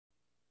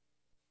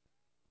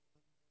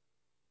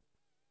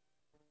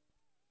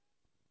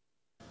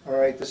All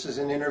right, this is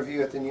an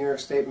interview at the New York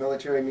State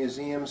Military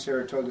Museum,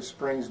 Saratoga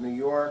Springs, New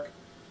York.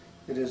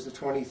 It is the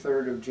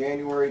 23rd of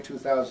January,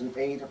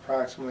 2008,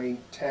 approximately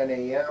 10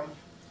 a.m.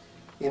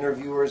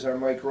 Interviewers are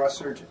Mike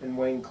Russert and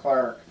Wayne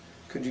Clark.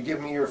 Could you give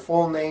me your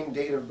full name,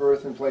 date of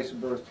birth, and place of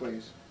birth,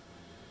 please?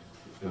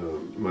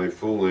 My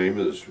full name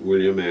is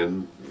William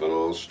N. Van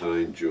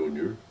Alstine,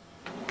 Jr.,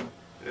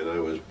 and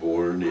I was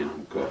born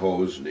in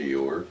Cohoes, New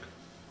York,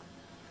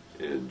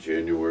 on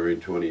January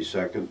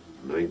 22nd,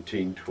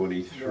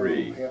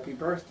 1923. Well, happy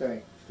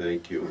birthday.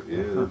 Thank you.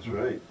 Yeah, that's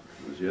right.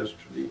 It was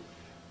yesterday.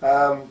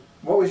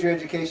 What was your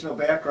educational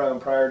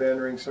background prior to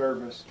entering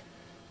service?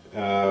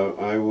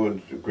 I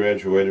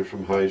graduated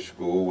from high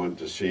school, went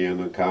to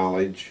Siena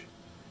College,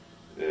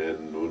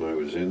 and when I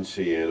was in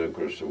Siena, of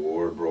course, the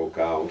war broke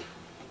out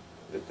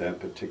at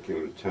that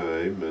particular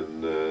time,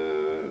 and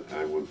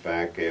I went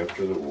back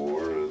after the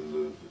war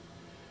on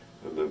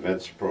the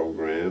vets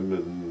program,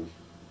 and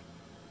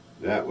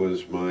that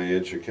was my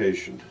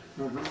education.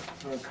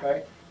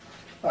 Okay.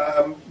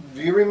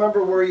 Do you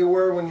remember where you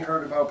were when you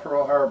heard about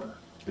Pearl Harbor?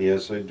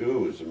 Yes, I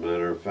do. As a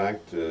matter of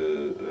fact,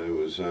 I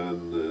was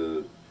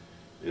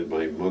at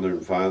my mother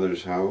and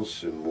father's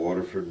house in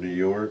Waterford, New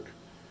York,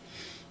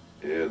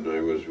 and I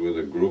was with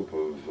a group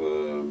of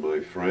my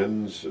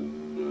friends,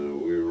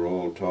 and we were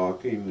all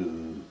talking,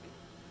 and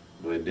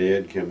my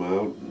dad came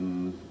out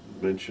and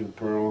mentioned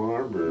Pearl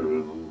Harbor,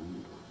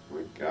 and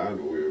my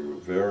God, we were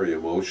very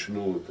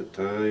emotional at the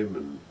time.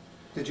 And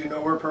did you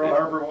know where Pearl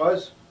Harbor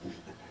was?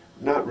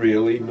 Not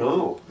really,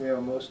 no. Yeah,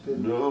 most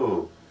didn't.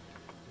 No.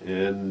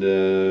 And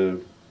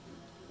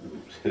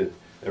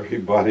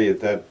everybody at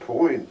that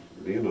point,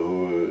 you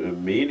know,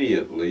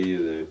 immediately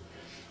the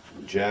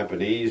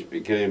Japanese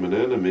became an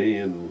enemy,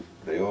 and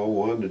they all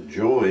wanted to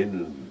join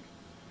and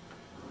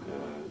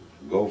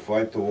go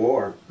fight the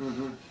war.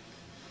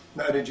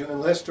 Now, did you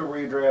enlist or were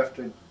you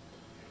drafted?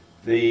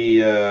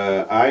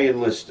 I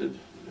enlisted.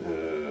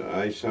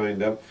 I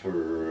signed up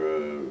for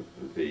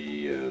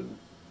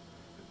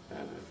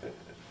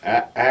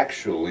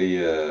actually,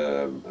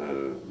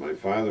 my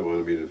father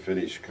wanted me to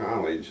finish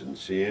college in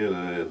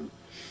Siena, and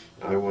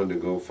I wanted to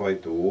go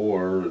fight the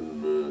war,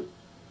 and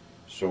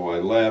so I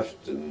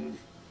left, and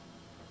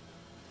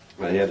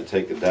I had to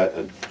take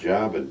a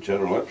job at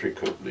General Electric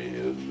Company,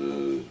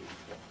 and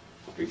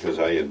because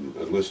I had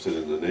enlisted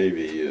in the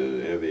Navy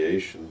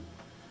aviation,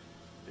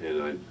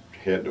 and I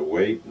had to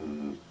wait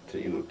and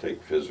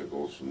take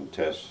physicals and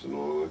tests and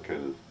all that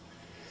kind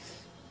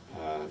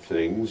of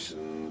things,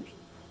 and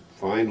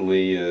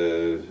finally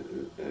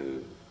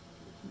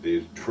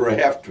the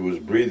draft was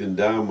breathing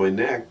down my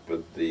neck,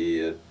 but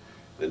the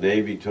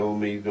Navy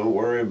told me, don't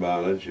worry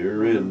about it,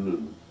 you're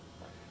in,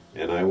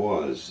 and I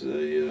was.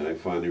 I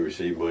finally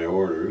received my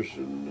orders,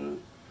 and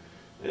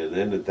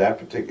then at that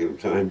particular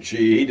time,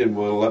 GE didn't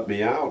want to let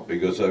me out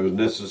because I was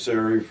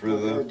necessary for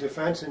the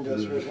defense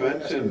industry. The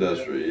defense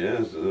industry,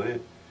 yes.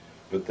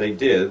 But they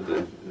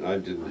did. I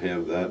didn't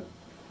have that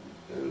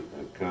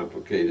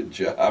complicated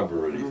job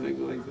or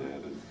anything like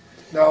that.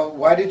 Now,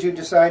 why did you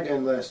decide to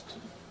enlist?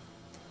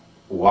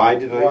 Why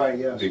did I? Why,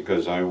 yes.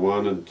 Because I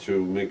wanted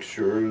to make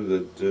sure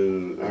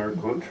that our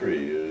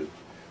country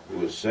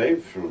was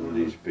safe from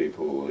these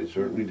people. I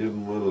certainly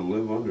didn't want to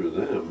live under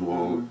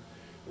them.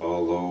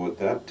 Although at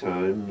that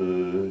time,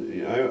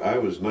 I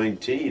was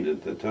 19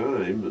 at the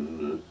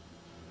time,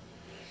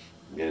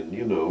 and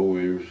you know,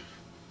 we were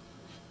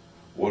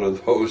one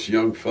of those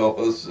young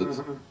fellas.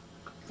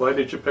 Why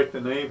did you pick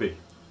the Navy?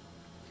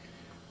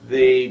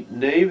 The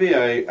Navy,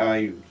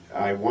 I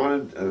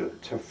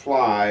wanted to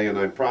fly, and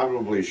I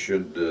probably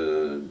should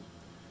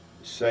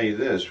say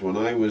this. When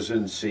I was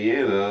in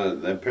Siena,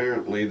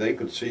 apparently they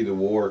could see the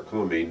war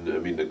coming. I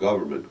mean, the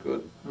government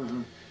could.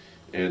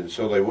 And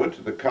so they went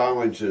to the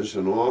colleges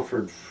and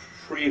offered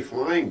free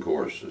flying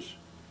courses.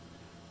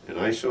 And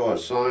I saw a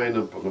sign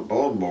up on the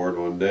bulletin board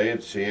one day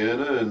at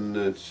Siena, and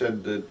it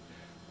said that,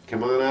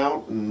 come on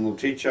out and we'll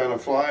teach you how to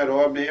fly at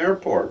Albany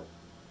Airport.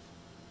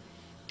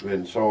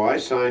 And so I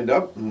signed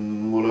up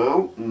and went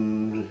out,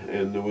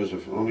 and there was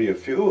only a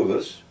few of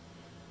us,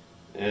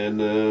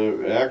 and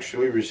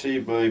actually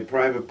received my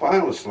private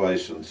pilot's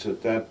license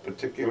at that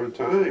particular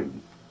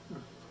time.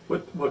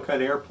 What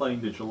kind of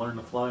airplane did you learn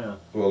to fly on?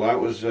 Well, that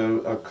was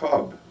a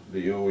Cub,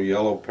 the old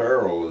Yellow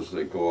Peril, as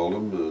they called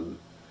them,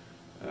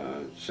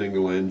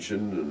 single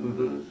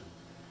engine,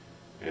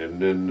 and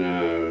then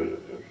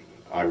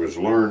I was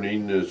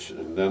learning this,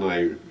 and then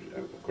I,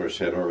 of course,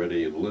 had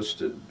already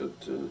enlisted, but.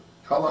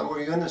 How long were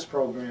you in this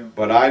program?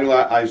 But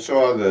I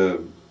saw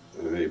the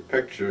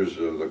pictures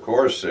of the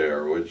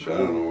Corsair, which I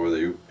don't know whether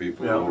you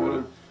people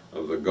know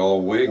of the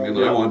gull wing, and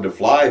I wanted to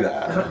fly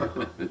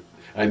that.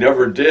 I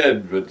never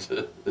did, but...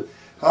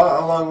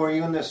 How long were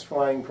you in this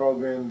flying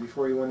program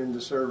before you went into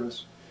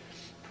service?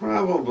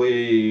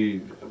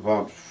 Probably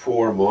about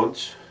 4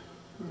 months.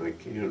 I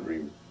can't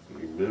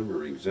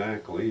remember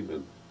exactly,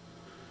 but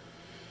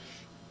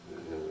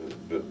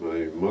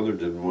my mother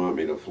didn't want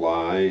me to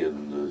fly,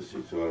 and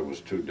she thought it was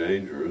too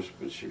dangerous,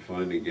 but she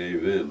finally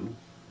gave in.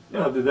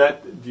 Now,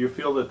 do you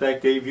feel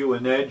that gave you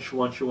an edge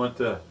once you went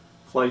to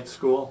flight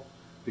school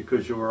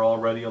because you were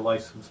already a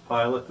licensed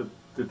pilot?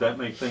 Did that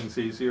make things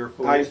easier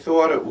for you? I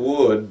thought it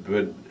would,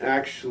 but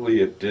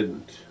actually it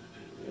didn't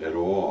at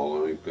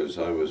all, because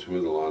I was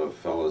with a lot of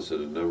fellas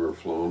that had never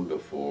flown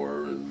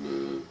before,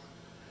 and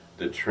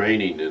the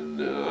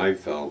training I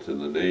felt in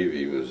the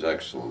Navy was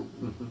excellent.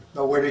 Mm-hmm.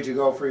 Now, where did you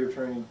go for your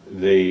training?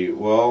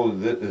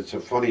 It's a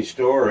funny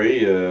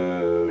story.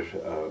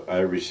 I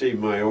received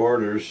my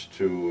orders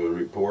to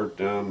report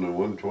down to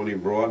 120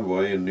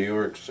 Broadway in New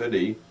York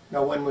City.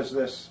 Now, when was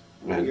this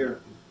year?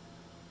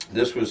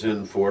 This was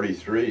in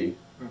 43.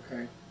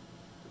 Okay.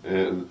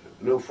 And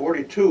no,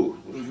 42.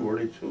 It was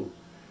 42.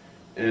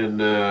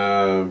 And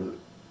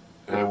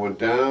I went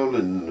down,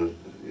 and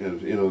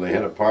you know, they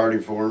had a party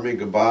for me,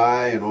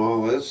 goodbye, and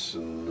all this,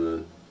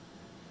 and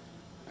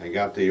I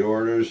got the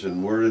orders,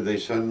 and where did they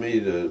send me?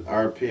 To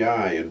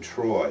RPI in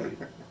Troy.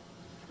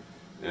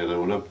 And I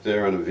went up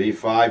there on a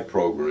V5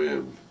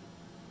 program.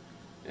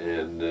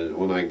 And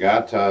when I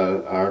got to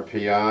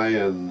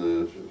RPI, and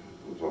there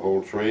was a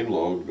whole train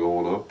load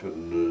going up,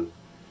 and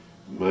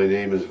my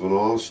name is Van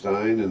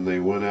Alstine, and they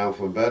went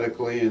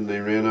alphabetically, and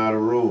they ran out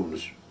of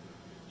rooms.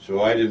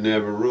 So I didn't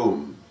have a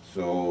room.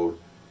 So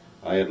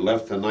I had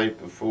left the night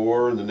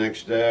before, and the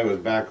next day I was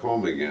back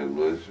home again.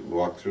 I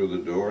walked through the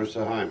door and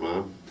said, "Hi,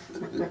 Mom."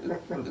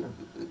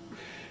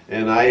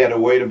 And I had to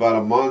wait about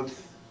a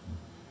month.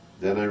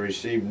 Then I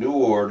received new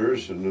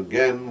orders, and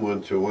again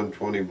went to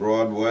 120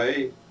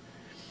 Broadway,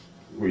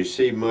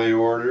 received my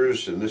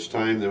orders, and this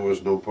time there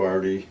was no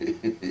party.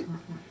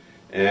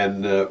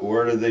 And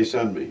where did they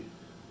send me?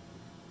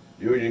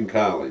 Union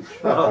College.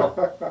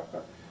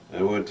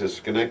 I went to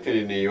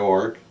Schenectady, New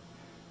York.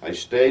 I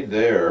stayed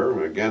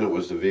there. Again, it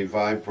was the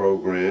V5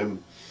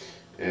 program.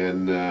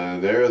 And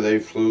there they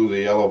flew the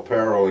Yellow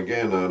Peril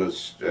again out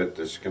at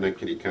the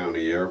Schenectady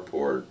County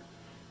Airport.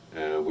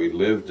 We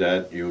lived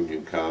at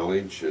Union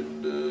College,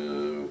 and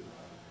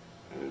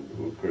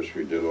of course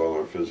we did all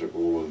our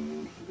physical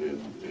and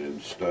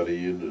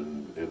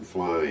studying and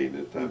flying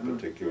at that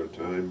particular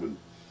time. And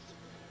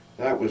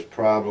that was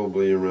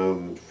probably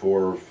around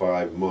 4 or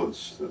 5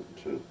 months that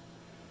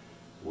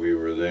we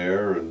were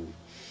there, and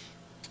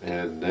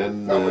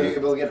then. Now, were you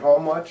able to get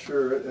home much,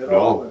 or at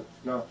all?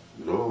 No.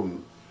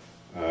 No.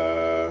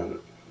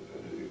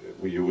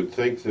 You would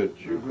think that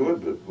you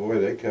could, but boy,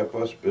 they kept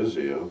us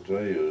busy, I'll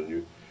tell you.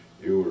 And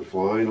you were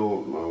flying a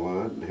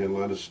lot and had a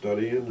lot of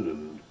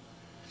studying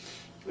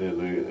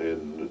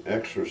and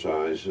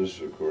exercises,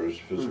 of course,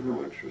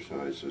 physical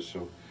exercises.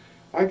 So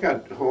I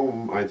got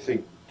home, I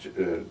think,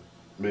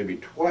 maybe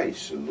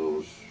twice in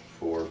those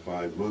 4 or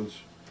 5 months.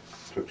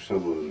 Took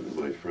some of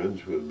my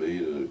friends with me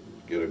to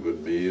get a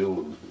good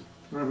meal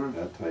and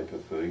that type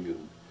of thing.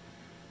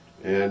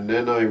 And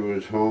then I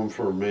was home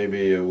for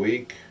maybe a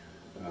week.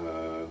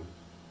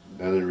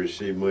 Then I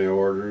received my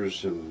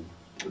orders, and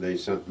they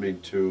sent me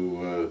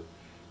to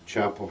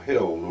Chapel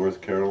Hill,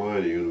 North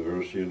Carolina,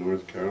 University of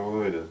North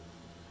Carolina.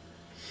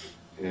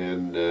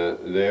 And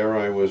there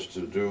I was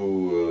to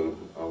do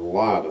a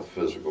lot of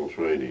physical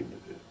training.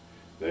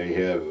 They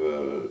have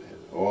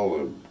all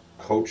the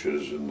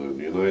coaches in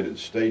the United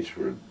States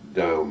were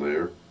down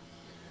there.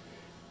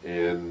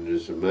 And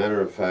as a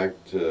matter of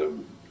fact,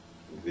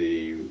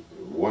 the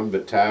one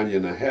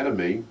battalion ahead of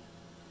me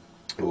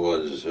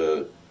was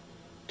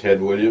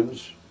Ted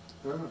Williams.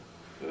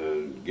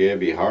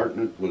 Gabby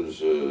Hartnett was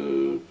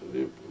the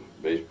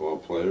baseball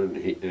player,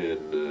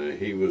 and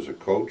he was a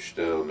coach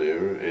down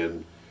there.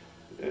 And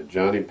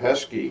Johnny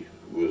Pesky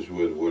was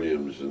with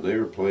Williams, and they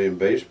were playing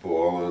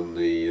baseball on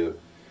the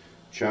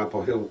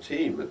Chapel Hill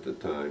team at the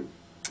time.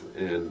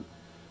 And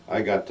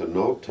I got to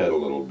know Ted a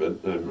little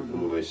bit.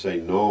 And when I say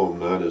know him,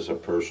 not as a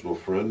personal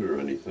friend or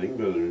anything,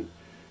 but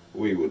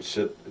we would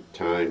sit at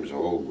times, a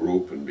whole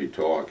group, and be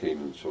talking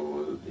and so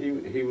on.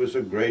 He was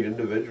a great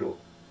individual.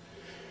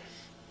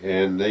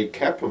 And they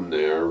kept him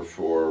there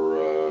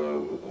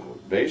for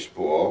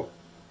baseball,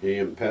 he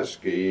and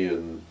Pesky,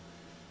 and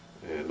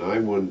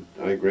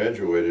I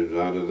graduated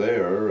out of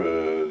there.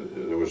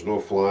 There was no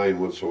flying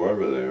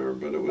whatsoever there,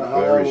 but it was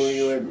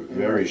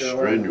very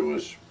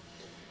strenuous.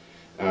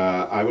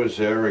 I was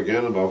there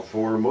again about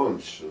 4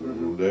 months.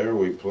 And there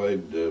we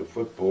played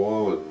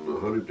football in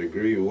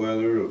 100-degree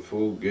weather,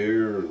 full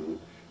gear, and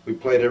we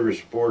played every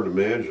sport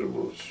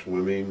imaginable,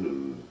 swimming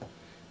and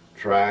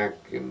track,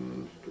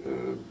 and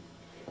of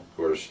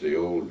course the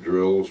old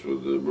drills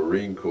with the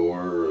Marine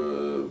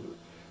Corps,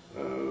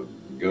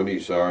 gunny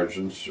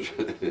sergeants.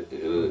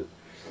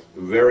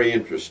 Very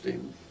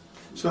interesting.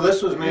 So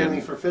this was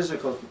mainly for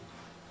physical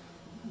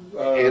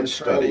and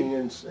study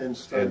and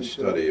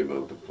study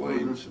about the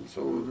planes and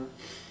so on.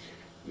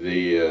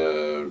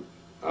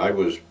 I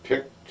was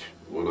picked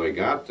when I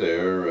got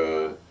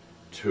there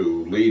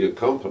to lead a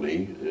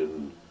company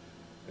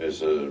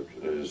as a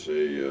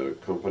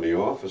company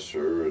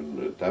officer,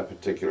 and at that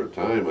particular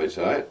time I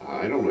said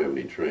I don't have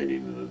any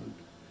training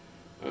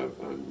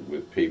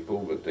with people,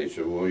 but they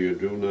said, well, you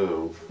do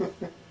now.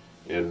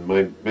 And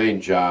my main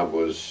job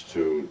was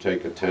to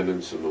take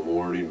attendance in the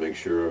morning, make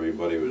sure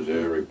everybody was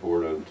there,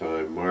 report on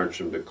time, march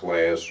them to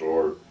class,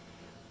 or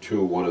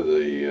to one of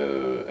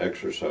the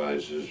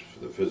exercises,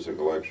 the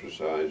physical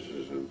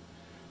exercises, and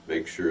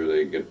make sure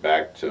they get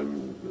back to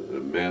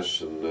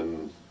mess, and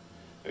then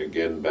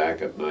again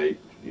back at night,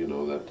 you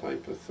know, that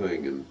type of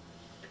thing. And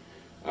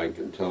I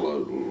can tell a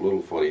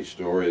little funny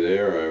story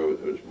there. I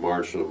was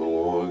marching them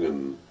along,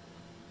 and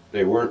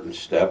they weren't in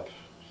step,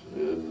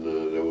 and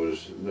there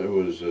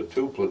was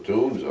 2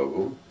 platoons of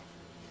them,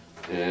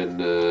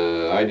 and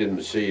I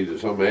didn't see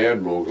some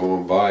admiral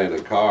going by in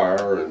a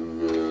car,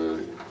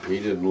 and he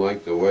didn't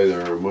like the way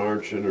they were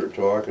marching or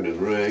talking in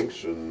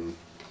ranks, and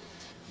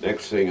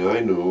next thing I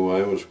knew,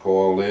 I was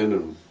called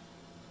in,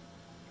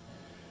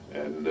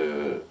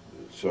 and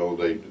so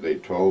they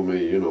told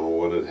me, you know,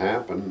 what had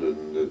happened,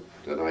 and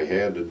that I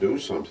had to do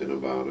something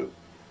about it.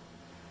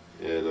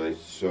 And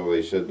so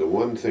they said the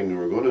one thing we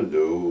were going to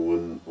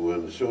do,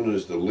 when as soon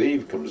as the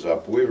leave comes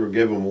up, we were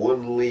given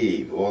 1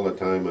 leave all the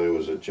time I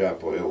was at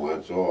Chapel Hill,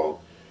 that's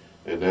all.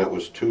 And that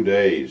was 2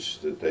 days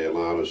that they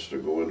allowed us to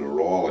go into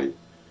Raleigh,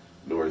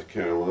 North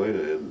Carolina,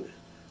 and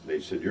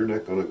they said, you're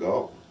not going to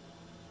go.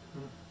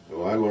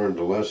 So I learned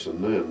a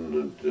lesson then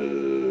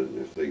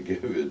that if they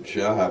give you a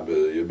job,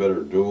 you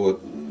better do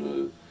it,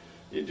 and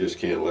you just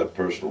can't let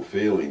personal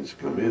feelings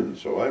come in.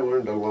 So I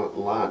learned a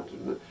lot.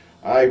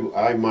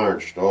 I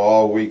marched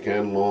all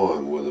weekend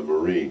long with a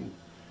Marine,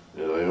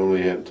 and I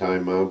only had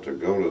time out to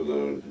go to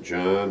the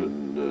John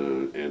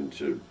and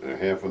to a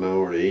half an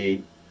hour to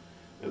eat,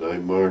 and I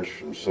marched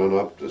from sun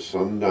up to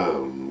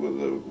sundown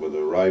with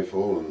a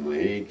rifle and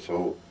the heat.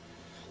 So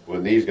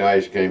when these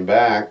guys came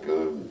back,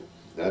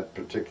 that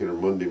particular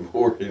Monday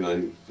morning,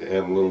 I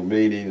had a little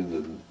meeting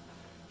and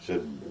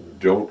said,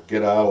 don't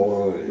get out of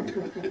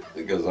line,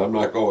 because I'm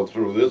not going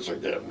through this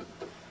again.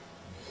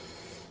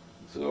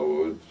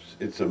 So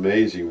it's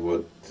amazing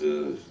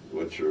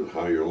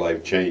how your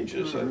life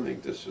changes. I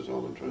think this is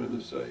all I'm trying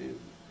to say.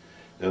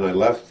 And I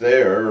left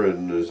there,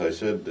 and as I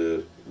said,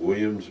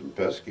 Williams and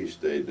Pesky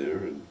stayed there,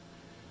 and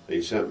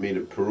they sent me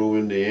to Peru,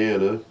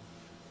 Indiana.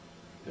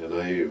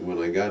 And when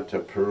I got to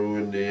Peru,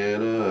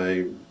 Indiana,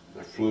 I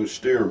flew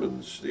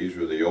Stearmans. These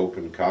were the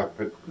open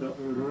cockpit,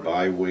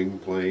 bi-wing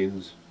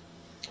planes.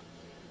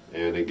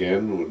 And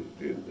again,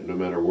 no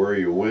matter where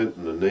you went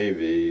in the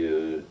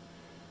Navy,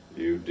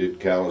 you did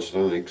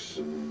calisthenics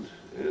and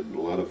a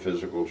lot of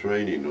physical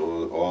training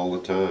all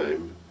the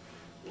time,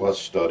 plus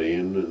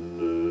studying,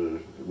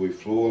 and we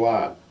flew a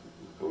lot.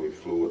 We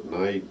flew at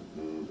night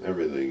and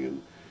everything,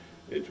 and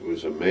it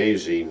was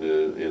amazing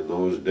in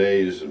those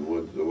days, and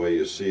with the way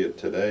you see it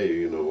today,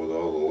 you know, with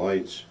all the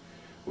lights.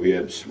 We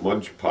had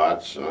smudge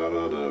pots out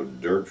on a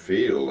dirt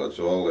field, that's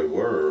all they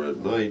were at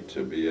night,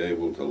 to be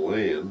able to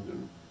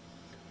land.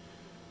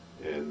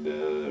 And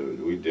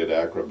we did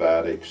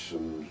acrobatics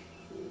and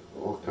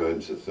all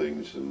kinds of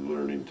things, and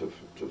learning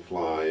to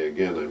fly.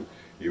 Again,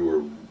 you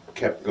were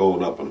kept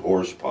going up in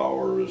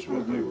horsepower is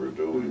what they were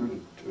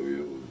doing to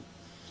you.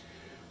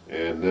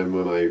 And then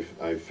when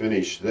I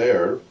finished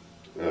there,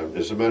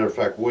 as a matter of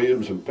fact,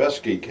 Williams and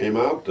Pesky came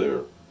out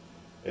there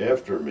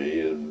after me,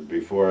 and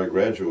before I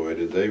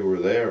graduated, they were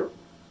there,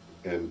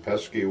 and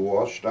Pesky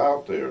washed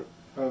out there.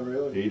 Oh,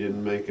 really? He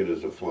didn't make it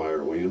as a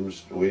flyer.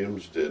 Williams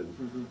did.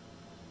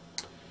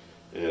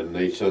 And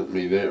they sent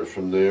me there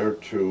from there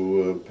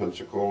to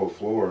Pensacola,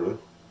 Florida,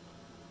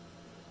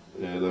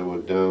 and I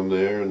went down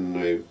there, and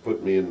they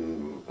put me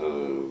in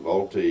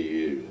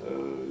Vultee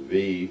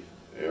V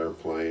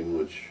airplane,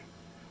 which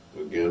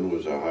again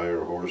was a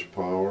higher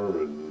horsepower,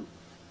 and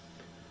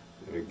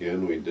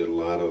again we did a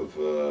lot of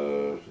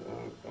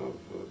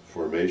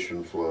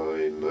formation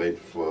flying, night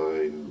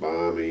flying,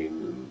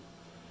 bombing,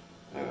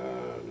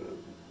 and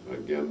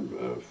again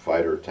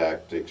fighter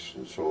tactics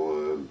and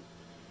so on.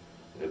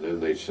 And then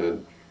they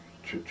sent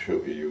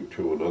you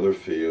to another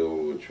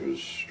field, which was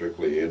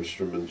strictly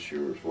instruments.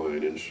 You were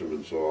flying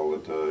instruments all the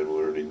time,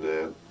 learning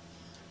that.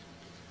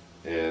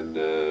 And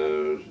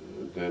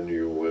then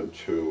you went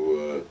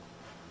to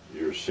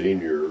your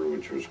senior,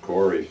 which was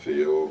Corey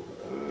Field,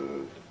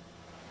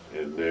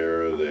 and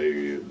there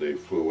they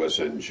flew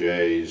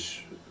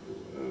SNJs,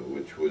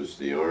 which was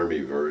the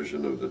Army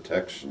version of the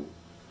Texan.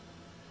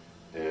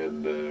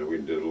 And we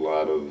did a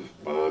lot of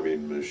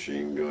bombing,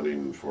 machine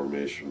gunning,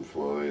 formation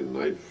flying,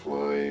 night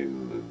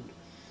flying, and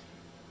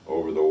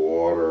over the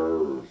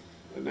water,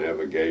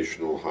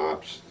 navigational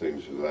hops,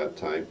 things of that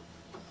type.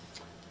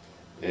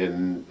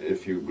 And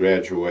if you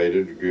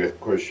graduated, of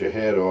course you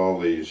had all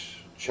these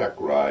check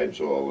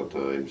rides all the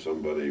time.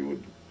 Somebody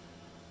would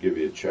give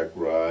you a check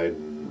ride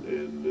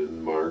and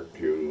then mark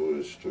you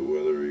as to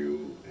whether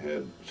you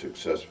had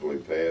successfully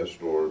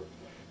passed, or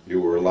you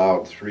were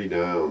allowed 3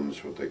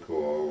 downs, what they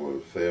call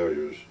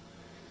failures,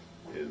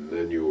 and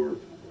then you were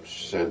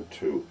sent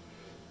to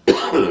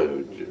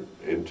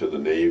into the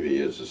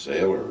Navy as a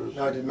sailor.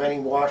 Now, did many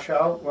wash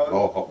out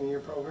in your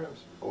programs?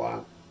 A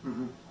lot.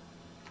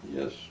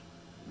 Yes.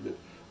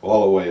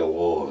 All the way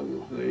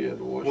along, they had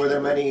washed. Were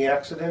there many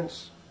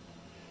accidents?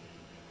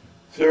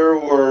 There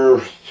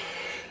were,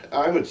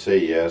 I would say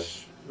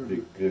yes.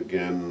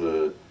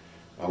 Again,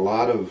 a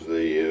lot of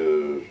the,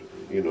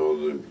 you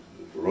know, the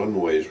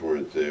runways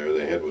weren't there.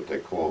 They had what they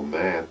call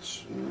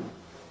mats, and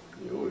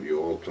you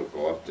all took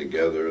off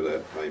together,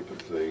 that type of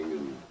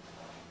thing,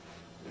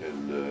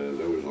 and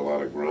there was a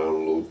lot of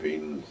ground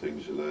looping and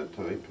things of that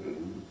type,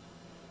 and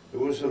it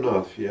was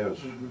enough, yes.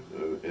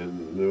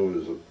 And there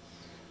was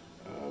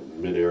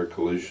mid-air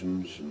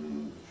collisions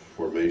and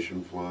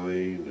formation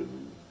flying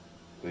and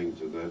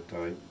things of that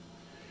type.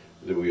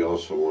 Then we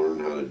also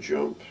learned how to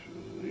jump,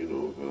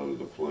 out of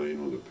the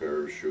plane with a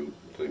parachute,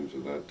 things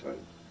of that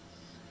type.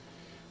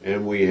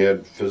 And we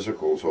had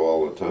physicals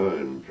all the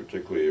time,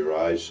 particularly your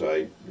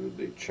eyesight.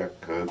 They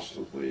check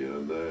constantly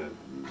on that,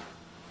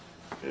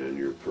 and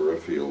your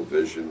peripheral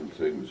vision,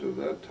 things of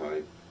that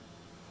type.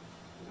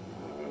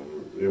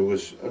 It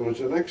was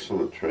an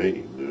excellent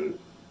training,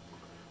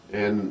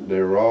 and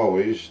they were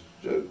always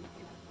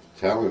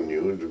telling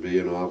you to be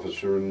an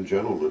officer and a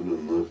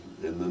gentleman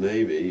in the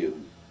Navy,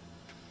 and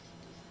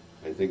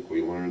I think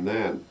we learned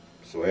that.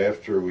 So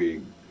after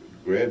we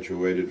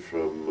graduated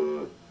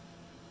from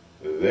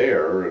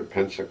there at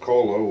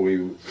Pensacola,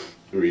 we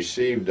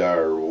received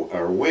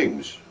our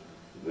wings,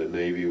 the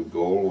Navy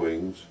Gold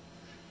Wings,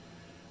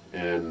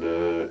 and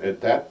at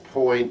that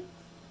point,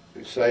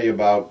 say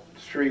about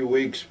 3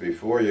 weeks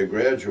before you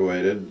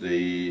graduated,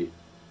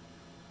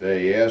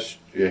 they asked,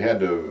 you had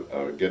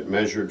to get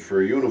measured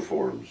for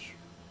uniforms.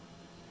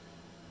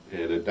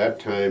 And at that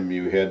time,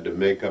 you had to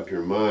make up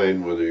your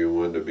mind whether you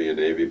wanted to be a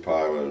Navy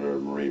pilot or a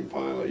Marine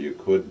pilot. You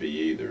could be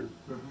either.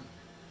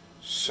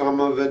 Some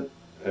of it,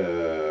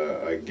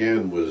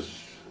 again, was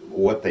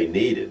what they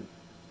needed.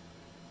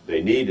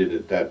 They needed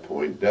at that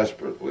point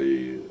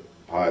desperately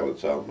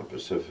pilots out in the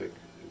Pacific,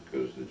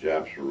 because the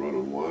Japs were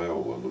running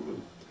wild on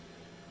them,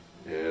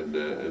 and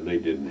they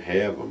didn't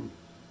have them.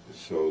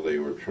 So they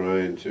were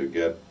trying to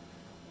get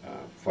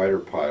fighter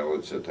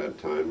pilots at that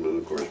time, and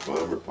of course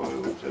bomber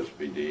pilots,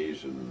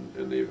 SPDs,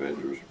 and the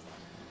Avengers.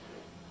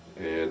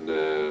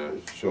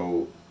 And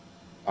so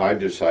I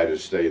decided to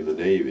stay in the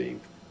Navy.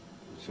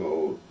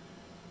 So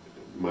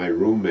my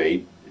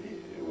roommate,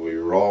 we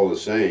were all the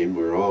same,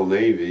 we were all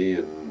Navy,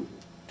 and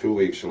 2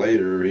 weeks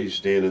later he's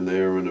standing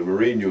there in a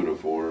Marine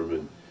uniform,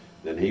 and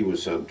then he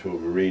was sent to a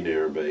Marine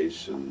air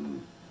base,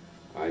 and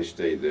I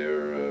stayed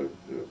there,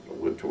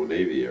 went to a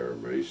Navy air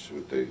base,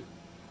 what they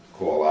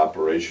call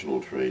operational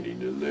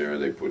training. In there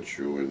they put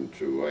you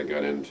into, I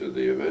got into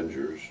the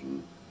Avengers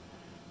and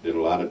did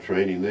a lot of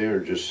training there,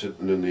 just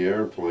sitting in the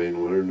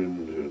airplane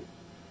learning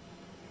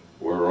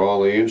where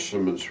all the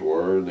instruments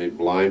were, and they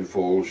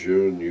blindfold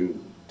you and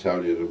you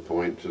tell you to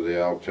point to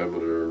the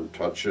altimeter and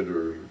touch it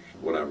or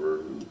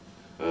whatever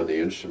on the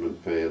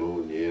instrument panel,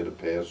 and you had to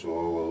pass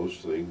all those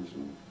things.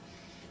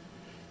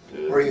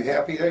 And Were you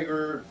happy that you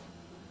were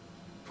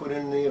put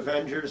in the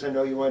Avengers? I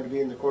know you wanted to be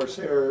in the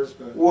Corsairs,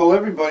 but... Well,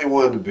 everybody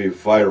wanted to be a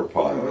fighter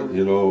pilot,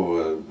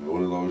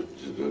 one of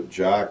those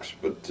jocks,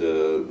 but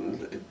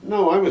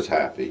no, I was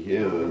happy,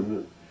 yeah.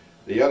 And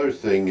the other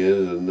thing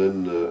is, and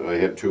then I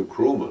had 2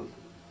 crewmen.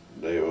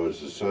 I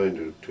was assigned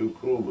to 2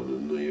 crewmen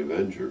in the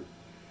Avenger,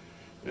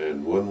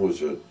 and one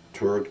was a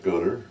turret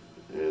gunner,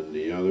 and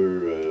the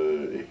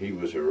other, he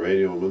was a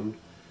radioman,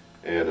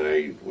 and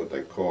what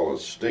they call a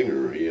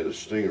stinger. He had a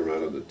stinger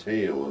out of the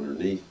tail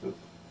underneath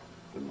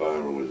the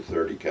bomber was a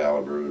 30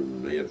 caliber,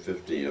 and they had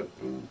 50 up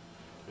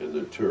in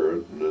the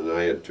turret, and then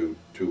I had two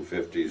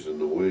 50s in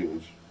the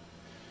wings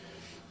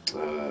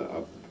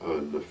up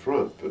on the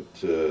front.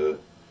 But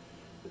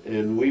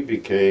and we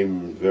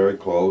became very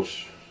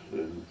close.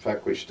 In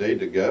fact, we stayed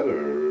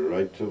together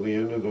right till the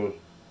end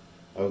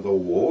of the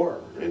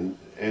war. And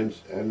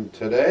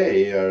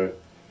today,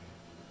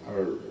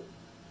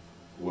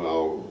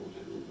 well,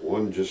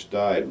 one just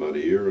died about a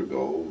year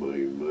ago.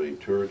 My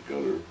turret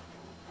gunner.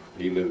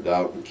 He lived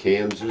out in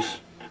Kansas,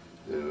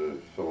 a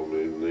fellow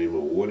named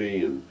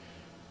Woody, and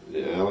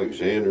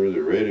Alexander, the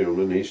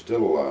radioman, he's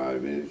still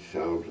alive. He's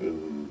out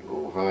in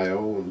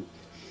Ohio, and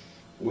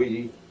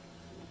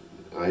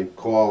I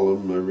call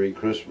them every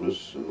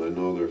Christmas, and I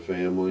know their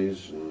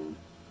families,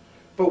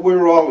 but we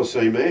were all the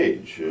same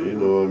age, I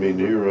mean,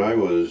 here I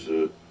was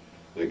the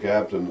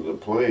captain of the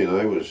plane.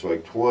 I was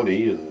like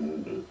 20,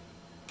 and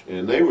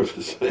they were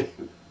the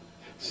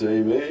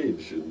same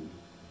age,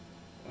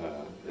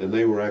 and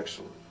they were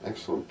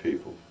excellent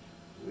people.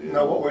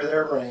 Now, what were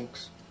their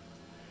ranks?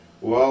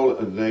 Well,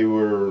 they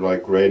were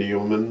like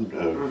radiomen,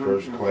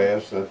 first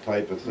class, that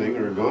type of thing,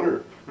 or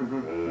gunner,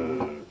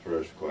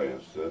 first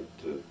class.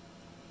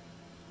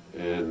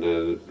 And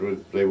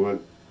they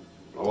went.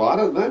 A lot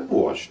of them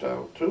washed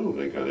out too.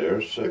 They got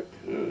air sick,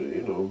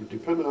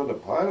 depending on the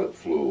pilot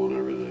flu and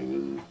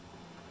everything,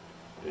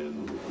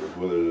 and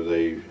whether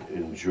they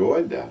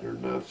enjoyed that or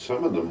not.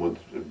 Some of them went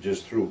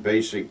just through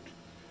basic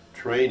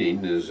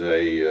training as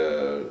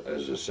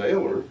a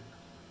sailor,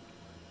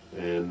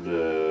 and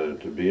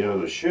to be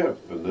on a ship,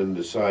 and then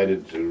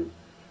decided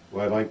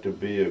I'd like to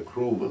be a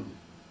crewman,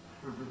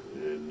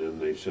 and then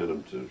they sent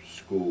them to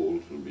school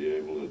to be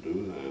able to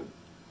do that.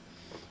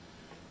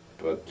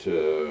 But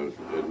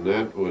and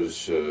that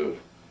was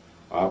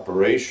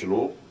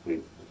operational.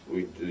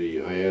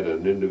 I had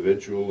an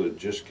individual that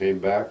just came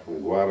back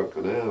from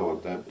Guadalcanal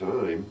at that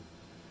time,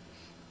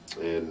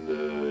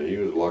 and he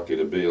was lucky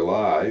to be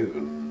alive,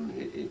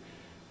 and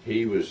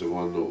he was the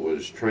one that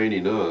was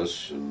training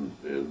us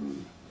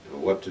and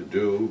what to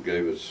do,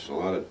 gave us a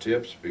lot of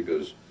tips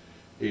because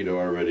he'd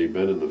already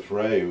been in the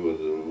fray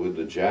with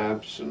the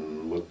Japs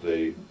and what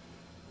they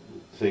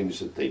things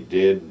that they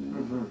did,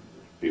 and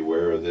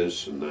beware of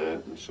this and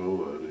that and so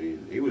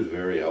on. He was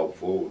very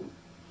helpful.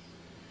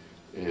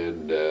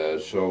 And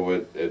so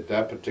at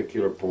that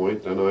particular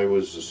point, then I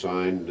was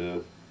assigned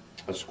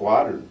a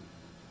squadron,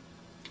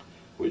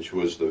 which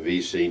was the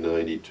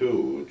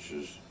VC-92, which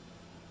is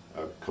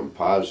a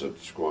composite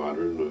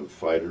squadron of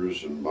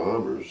fighters and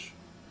bombers.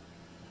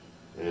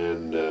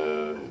 And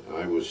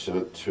I was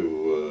sent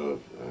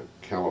to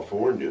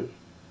California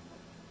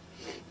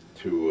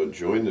to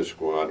join the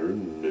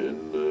squadron,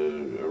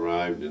 and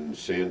arrived in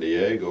San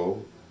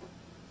Diego.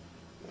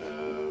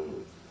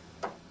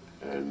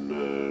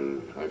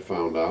 And I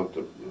found out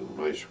that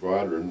my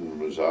squadron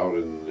was out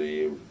in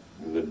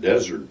the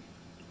desert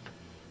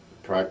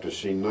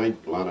practicing a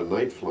lot of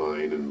night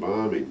flying and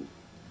bombing.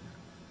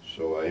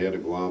 So I had to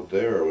go out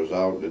there. I was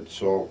out at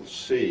Salton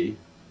Sea,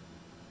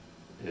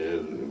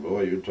 and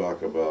boy, you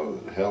talk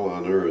about hell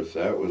on earth.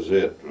 That was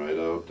it, right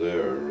out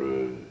there.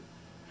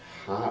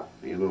 Hot,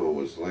 you know, it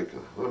was like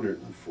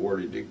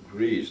 140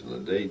 degrees in the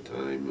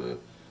daytime,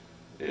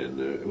 and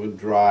it was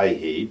dry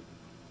heat.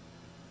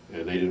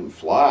 And they didn't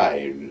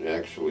fly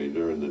actually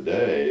during the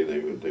day.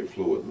 They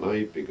flew at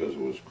night because it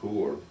was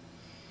cooler.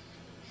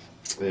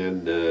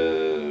 And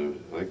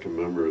I can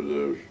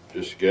remember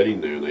just getting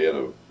there, and they had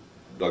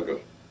dug a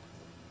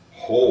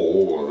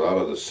hole out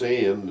of the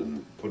sand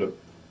and put a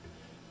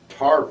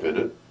tarp in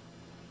it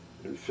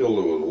and filled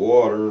it with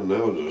water, and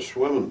that was a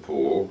swimming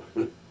pool.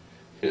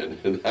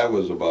 and that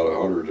was about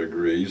 100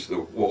 degrees, the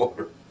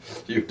water.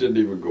 You didn't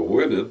even go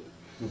in it.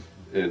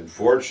 And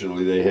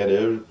fortunately, they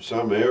had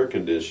some air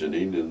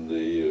conditioning in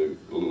the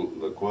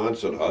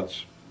Quonset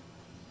huts.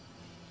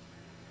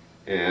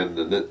 And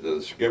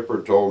the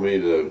skipper told me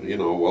to, you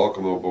know,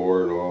 welcome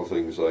aboard, all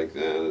things like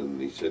that.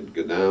 And he said,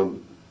 go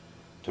down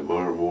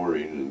tomorrow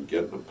morning and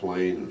get in a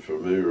plane and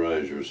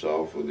familiarize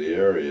yourself with the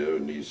area.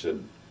 And he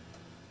said,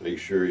 make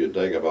sure you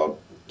take about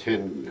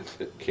 10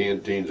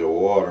 canteens of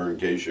water in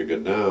case you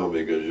get down,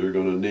 because you're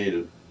going to need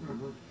it.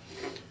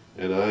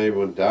 And I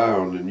went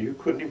down, and you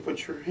couldn't even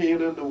put your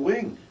hand on the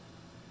wing.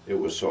 It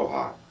was so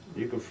hot.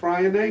 You could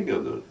fry an egg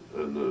on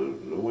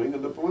the wing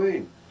of the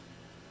plane.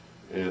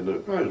 And I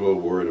was a little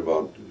worried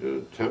about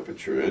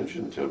temperature,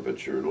 engine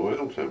temperature and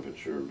oil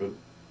temperature, but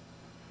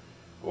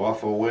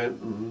off I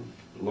went and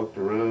looked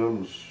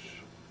around,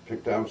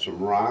 picked out some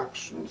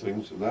rocks and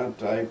things of that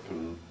type,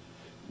 and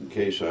in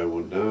case I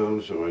went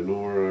down, so I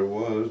knew where I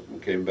was, and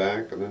came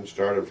back and then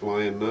started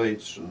flying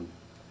nights, and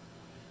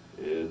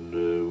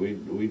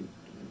we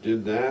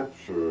did that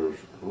for,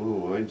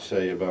 I'd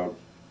say about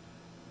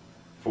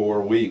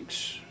 4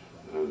 weeks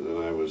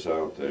that I was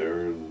out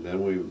there, and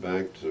then we went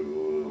back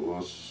to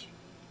Los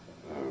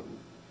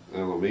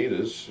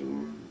Alamitos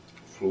and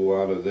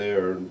flew out of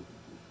there, and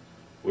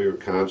we were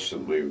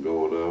constantly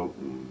going out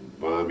and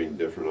bombing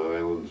different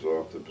islands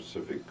off the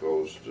Pacific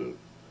coast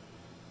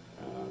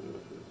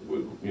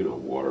with, you know,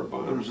 water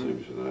bombs,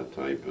 things of that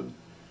type,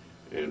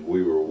 and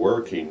we were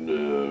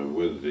working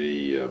with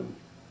the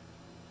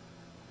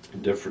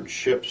different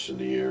ships in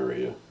the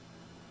area.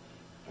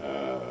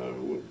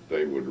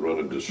 They would run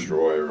a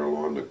destroyer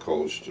along the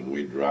coast, and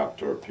we'd drop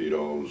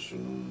torpedoes,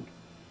 and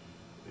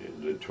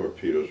the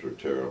torpedoes were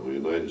terrible. The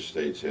United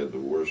States had the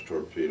worst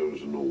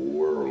torpedoes in the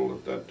world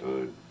at that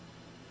time,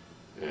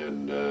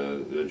 and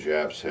the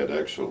Japs had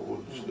excellent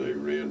ones. They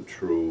ran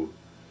true.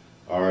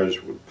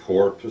 Ours would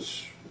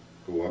porpoise,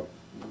 go up,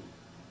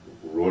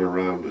 run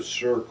around the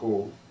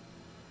circle,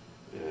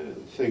 and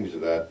things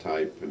of that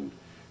type, and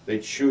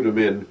they'd shoot them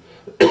in.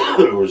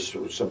 It was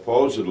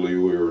supposedly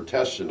we were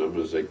testing them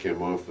as they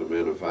came off the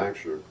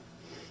manufacturer,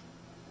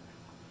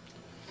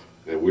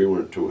 and we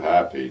weren't too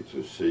happy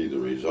to see the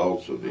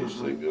results of these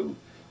things. And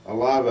a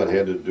lot of it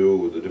had to do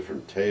with the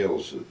different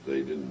tails that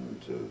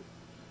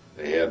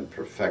they hadn't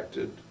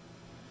perfected,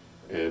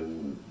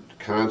 and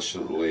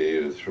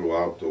constantly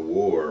throughout the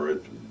war,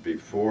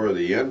 before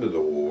the end of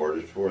the war,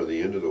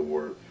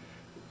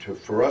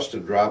 for us to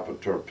drop a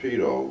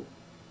torpedo,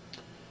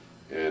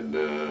 and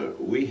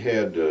we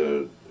had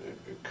to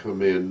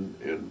come in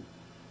and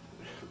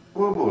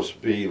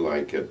almost be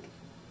like at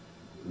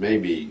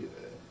maybe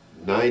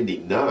 90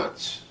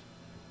 knots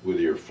with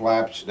your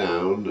flaps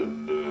down,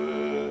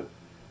 and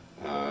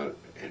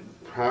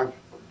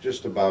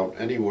just about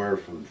anywhere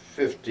from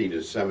 50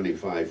 to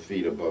 75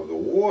 feet above the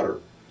water.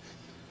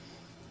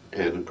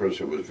 And of course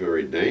it was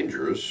very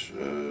dangerous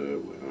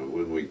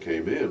when we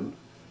came in,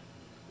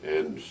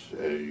 and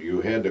you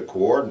had to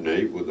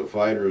coordinate with the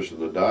fighters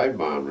and the dive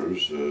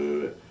bombers.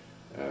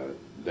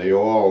 They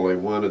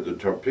wanted the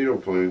torpedo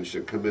planes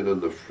to come in on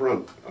the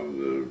front of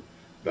the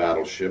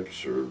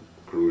battleships or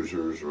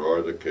cruisers or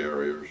other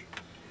carriers,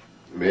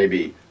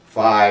 maybe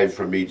 5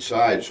 from each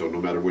side, so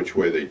no matter which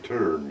way they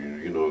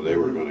turn, you know, they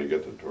were going to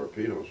get the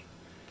torpedoes.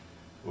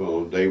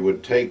 Well, they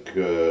would take,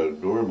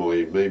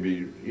 normally,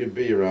 maybe you'd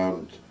be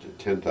around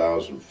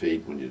 10,000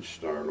 feet when you'd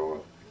start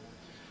off.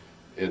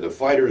 And the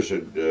fighters,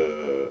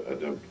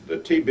 the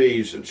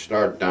TBs would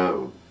start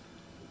down,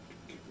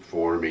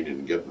 forming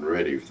and getting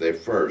ready, they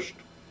first.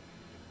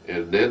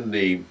 And then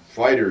the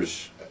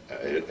fighters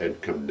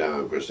had come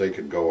down, because they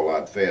could go a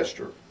lot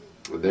faster.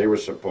 And they were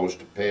supposed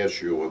to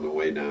pass you on the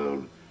way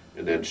down,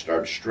 and then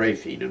start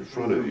strafing in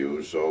front of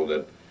you, so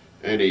that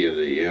any of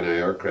the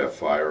anti-aircraft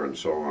fire and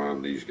so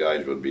on, these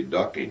guys would be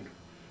ducking.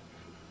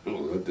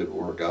 Well, that didn't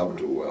work out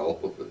too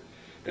well.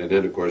 And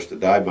then, of course, the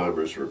dive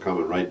bombers were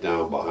coming right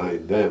down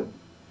behind them.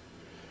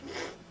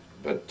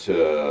 But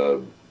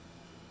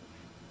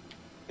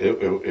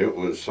it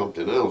was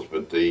something else.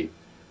 But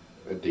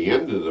at the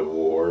end of the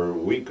war,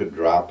 we could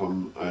drop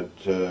them at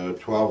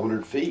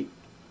 1,200 feet.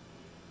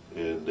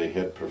 And they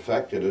had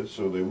perfected it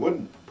so they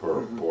wouldn't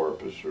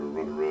porpoise or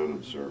run around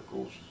in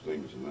circles,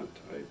 things of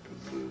that type.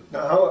 And,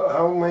 Now,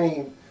 how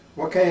many,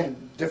 what kind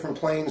of different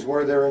planes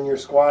were there in your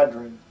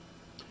squadron?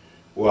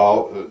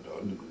 well,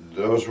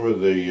 those were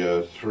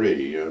the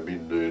 3. I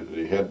mean,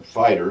 they had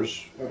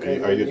fighters.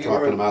 Okay, Are you you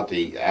talking were- about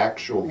the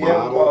actual Yeah,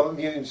 model? well,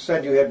 you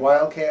said you had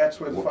Wildcats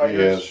with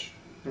fighters?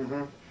 Yes.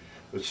 Mm-hmm.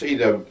 But see,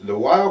 the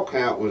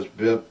Wildcat was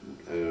built,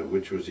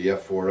 which was the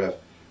F4F,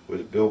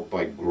 was built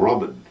by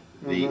Grumman.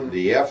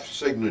 The F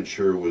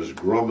signature was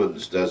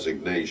Grumman's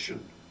designation.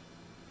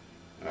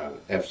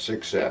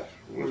 F6F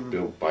was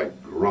built by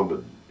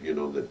Grumman, you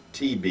know, the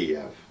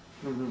TBF,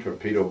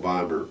 Torpedo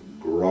Bomber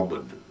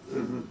Grumman.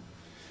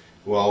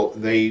 Well,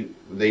 they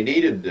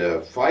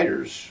needed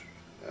fighters.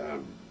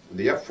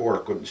 The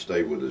F4 couldn't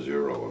stay with a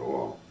 0 at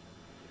all.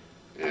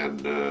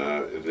 And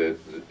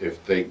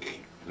if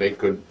they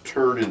could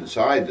turn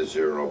inside the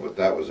 0, but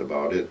that was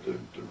about it.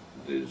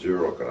 The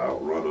 0 could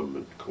outrun them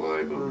and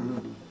climb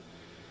them.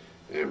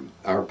 And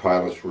our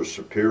pilots were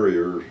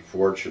superior,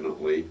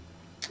 fortunately,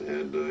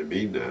 and I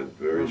mean that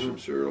very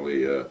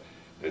sincerely.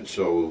 And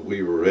so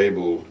we were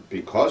able,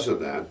 because of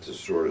that, to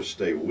sort of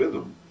stay with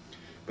them.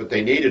 But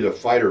they needed a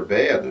fighter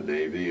bad, the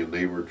Navy, and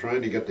they were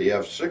trying to get the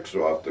F6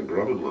 off the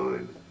Grumman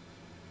line.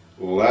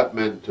 Well, that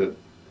meant that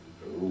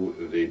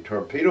the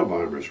torpedo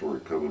bombers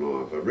weren't coming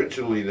off.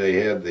 Originally, they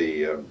had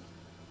the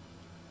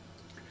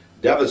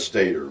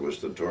Devastator was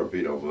the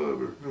torpedo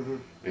bomber.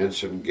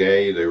 Ensign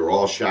Gay, they were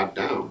all shot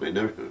down. They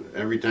never,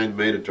 every time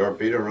they made a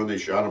torpedo run, they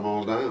shot them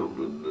all down.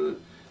 And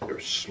they were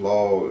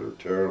slow, they were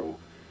terrible.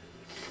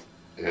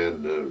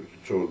 And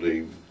so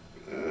the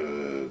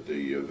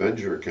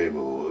Avenger came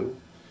along,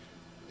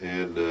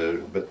 and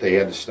but they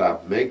had to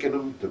stop making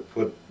them to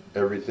put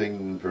everything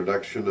in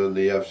production on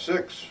the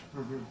F6.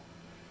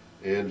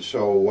 And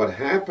so what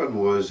happened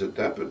was at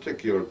that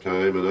particular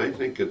time, and I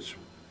think it's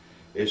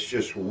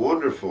just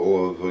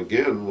wonderful of,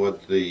 again,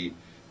 what the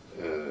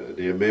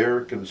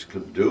Americans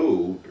can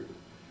do.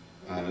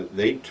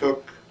 They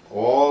took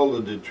all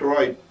the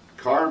Detroit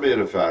car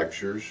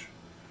manufacturers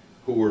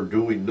who were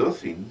doing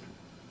nothing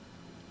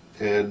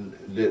and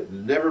that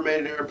never made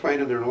an airplane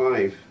in their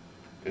life,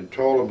 and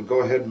told them to go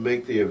ahead and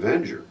make the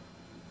Avenger.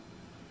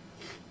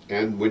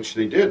 And which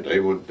they did. They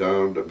went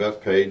down to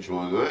Bethpage,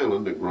 Long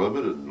Island, to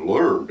Grumman, and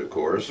learned, of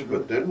course,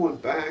 but then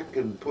went back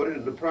and put it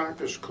into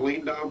practice,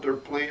 cleaned out their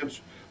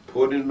plants,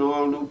 put in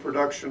all new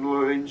production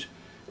lines,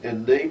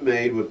 and they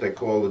made what they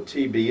call the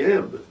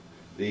TBM,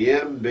 the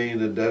M being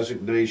the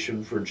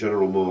designation for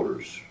General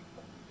Motors.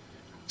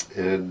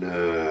 And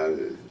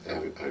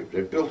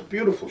they built a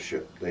beautiful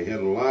ship. They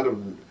had a lot of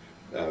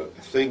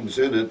things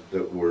in it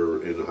that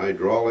were in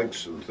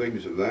hydraulics and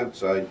things of that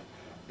side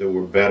that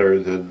were better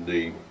than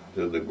the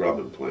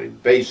Grumman plane.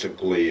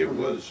 Basically, it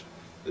was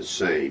the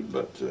same,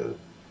 but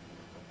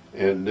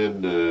and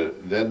then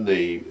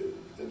they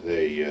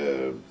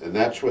and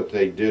that's what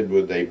they did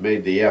with, they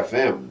made the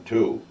FM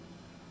too,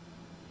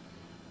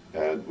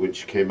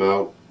 which came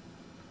out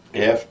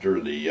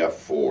after the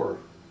F4,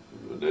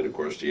 and then of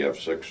course the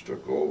F6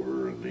 took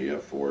over, and the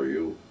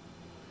F4U,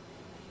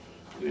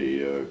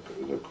 the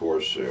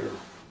Corsair.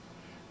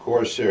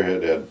 Corsair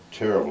had a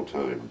terrible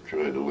time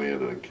trying to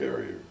land on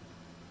carrier.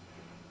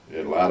 They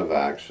had a lot of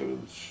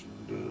accidents,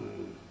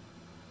 and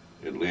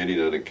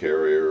landing on a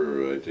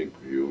carrier, I think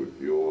you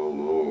all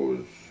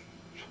know,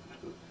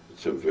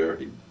 it's a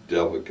very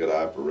delicate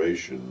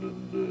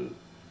operation,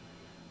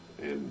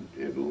 and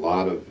a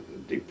lot of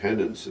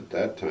dependence at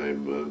that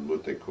time on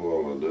what they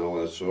call an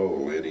LSO,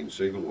 a landing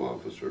signal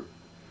officer,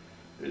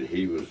 and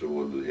he was the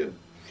one that had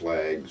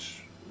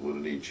flags, one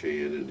in each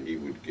hand, and he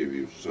would give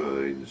you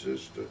signs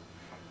as to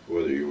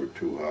whether you were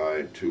too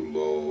high, too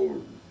low,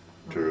 or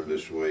turn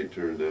this way,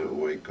 turn that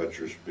way, cut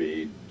your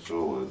speed, and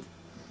so on.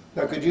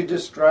 Now, could you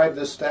describe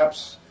the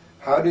steps?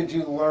 How did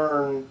you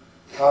learn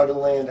how to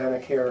land on a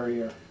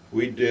carrier?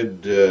 We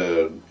did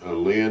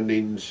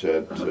landings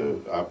at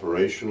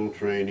operational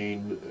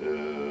training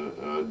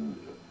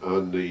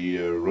on the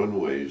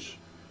runways,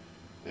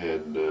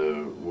 and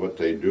what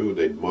they do,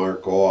 they'd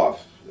mark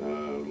off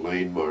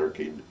lane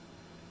marking,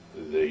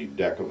 the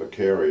deck of a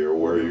carrier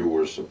where you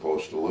were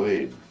supposed to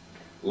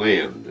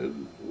land,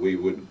 and we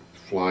would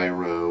fly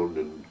around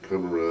and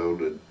come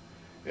around and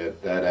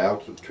at that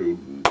altitude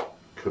and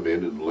come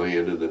in and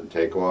land and then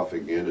take off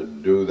again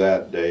and do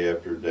that day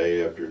after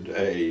day after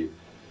day.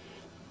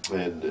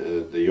 And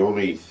the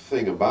only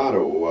thing about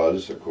it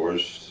was, of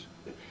course,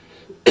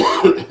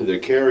 the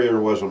carrier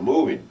wasn't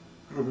moving.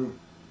 Mm-hmm.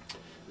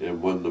 And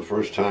when the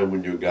first time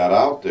when you got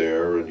out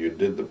there and you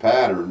did the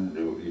pattern,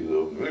 you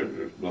know,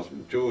 there's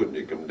nothing to it, and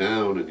you come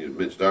down and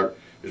you're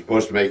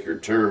supposed to make your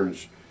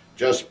turns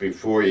just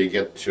before you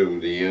get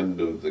to the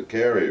end of the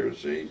carrier,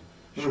 see,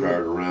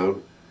 start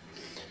around.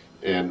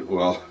 And,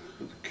 well,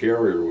 the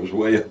carrier was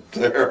way up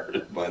there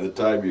by the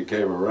time you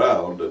came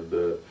around,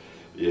 and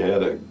you had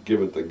to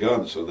give it the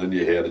gun, so then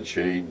you had to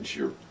change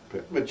your,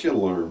 but you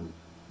learn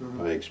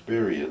by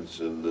experience,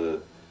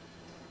 and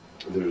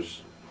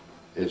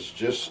it's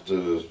just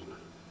a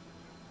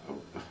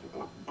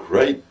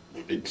great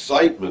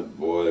excitement,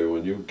 boy,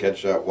 when you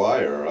catch that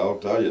wire, I'll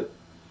tell you.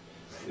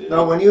 Yeah.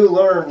 Now, when you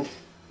learned,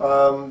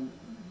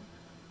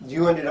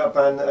 you ended up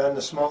on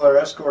the smaller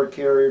escort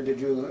carrier. Did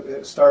you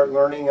start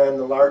learning on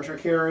the larger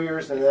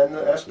carriers and then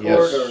the escort?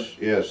 Yes,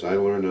 or? yes, I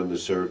learned on the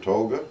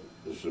Saratoga,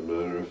 as a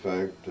matter of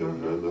fact,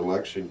 and on the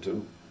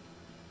Lexington,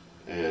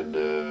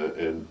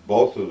 and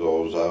both of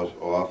those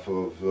off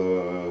of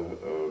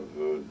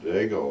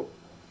Dago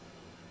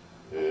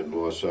and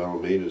Los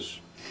Alamitos.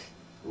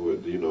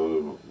 With, you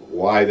know,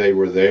 why they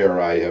were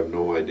there, I have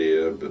no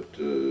idea, but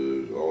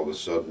all of a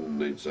sudden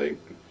they'd say,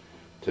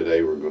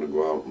 today we're going to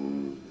go out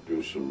and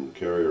do some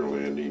carrier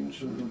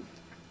landings and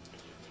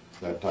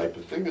that type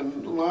of thing,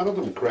 and a lot of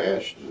them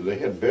crashed. They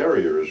had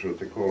barriers, what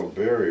they call a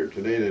barrier.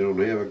 Today they don't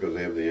have it because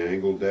they have the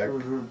angle deck.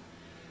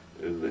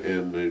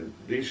 And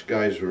these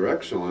guys were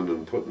excellent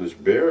in putting this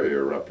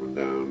barrier up and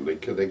down. They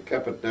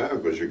kept it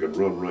down because you could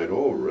run right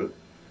over it.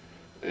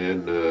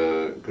 And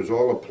because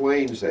all the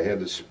planes, they had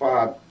to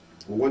spot,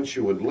 once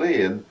you would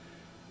land,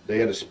 they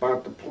had to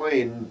spot the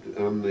plane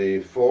on the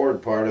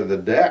forward part of the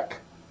deck.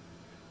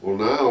 Well,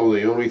 now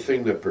the only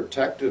thing that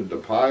protected the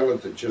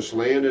pilot that just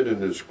landed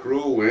and his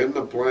crew and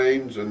the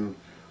planes and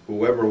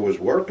whoever was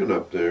working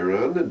up there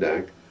on the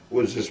deck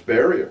was this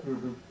barrier.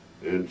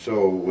 And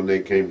so when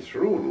they came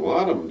through, and a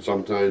lot of them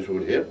sometimes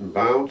would hit and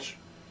bounce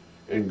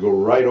and go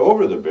right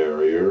over the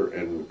barrier,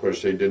 and of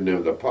course they didn't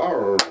have the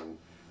power, and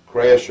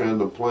crash on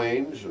the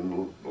planes,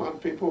 and a lot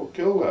of people were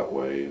killed that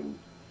way, and,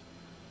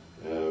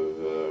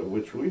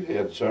 which we've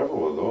had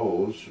several of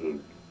those,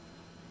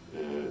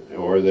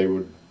 or they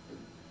would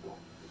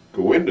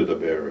go into the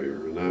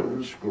barrier, and that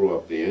would screw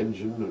up the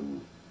engine,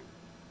 and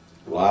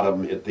a lot of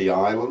them hit the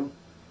island.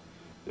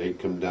 They'd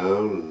come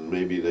down, and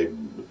maybe they'd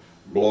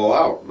blow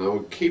out.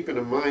 Now, keeping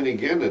in mind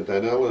again that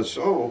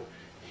LSO,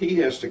 he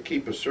has to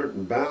keep a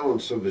certain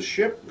balance of the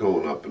ship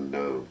going up and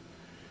down.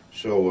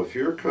 So if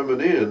you're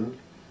coming in,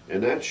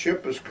 and that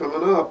ship is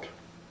coming up,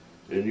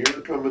 and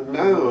you're coming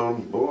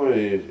down,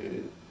 boy,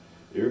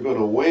 you're going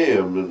to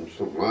wham, and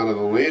a lot of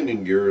the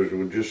landing gears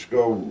would just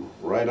go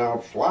right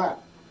out flat.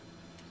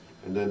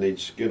 And then they'd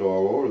skid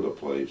all over the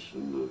place.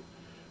 And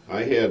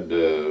I had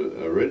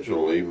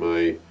originally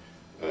my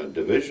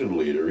division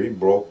leader, he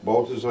broke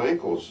both his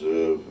ankles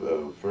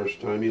first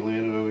time he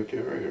landed on a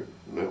carrier.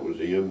 And that was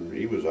the end,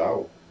 he was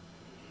out.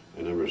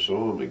 I never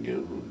saw him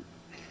again.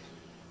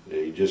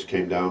 He just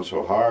came down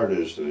so hard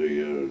as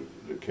the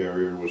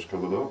carrier was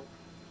coming up.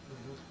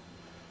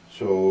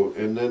 So,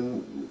 and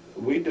then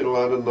we did a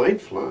lot of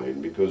night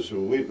flying, because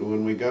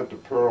when we got to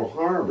Pearl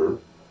Harbor,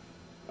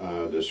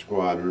 the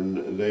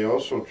squadron, they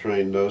also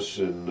trained us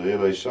in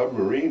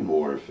anti-submarine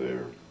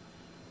warfare.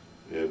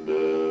 And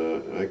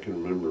I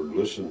can remember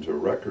listening to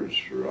records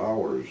for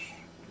hours,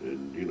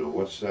 and you know,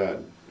 what's that?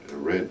 A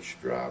wrench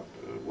drop.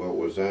 What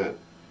was that?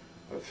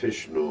 A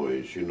fish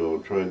noise, you know,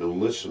 trying to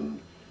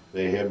listen.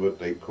 They had what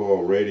they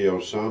call radio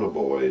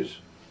sonobuoys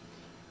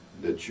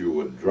that you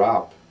would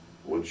drop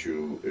once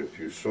if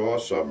you saw a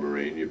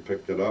submarine, you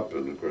picked it up,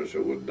 and of course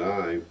it would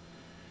dive.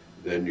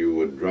 Then you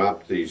would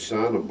drop these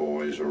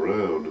sonobuoys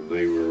around, and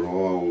they were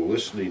all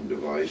listening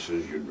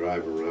devices. You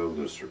drive around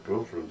the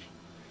circumference,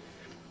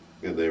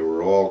 and they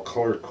were all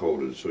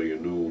color-coded, so you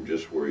knew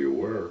just where you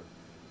were.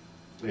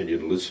 And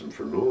you'd listen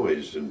for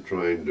noise and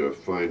trying to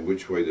find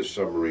which way the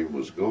submarine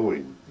was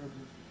going.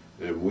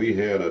 And we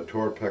had a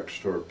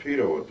Torpex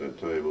torpedo at that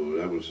time.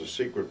 That was a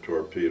secret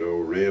torpedo,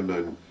 ran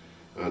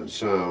on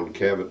sound,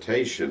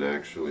 cavitation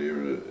actually,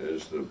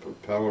 as the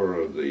propeller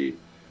of the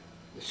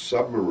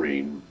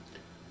submarine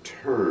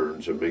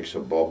turns, it makes a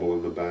bubble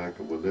in the back,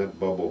 and when that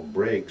bubble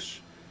breaks,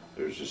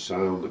 there's a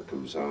sound that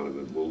comes out of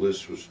it. Well,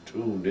 this was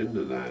tuned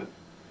into that,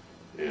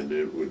 and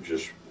it would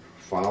just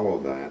follow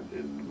that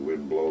and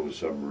would blow the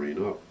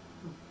submarine up.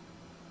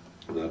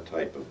 That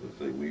type of a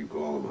thing. We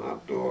call them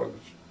hot dogs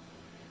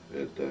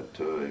at that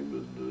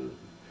time. And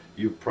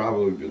you've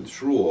probably been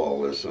through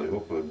all this. I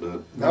hope I'm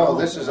not. No,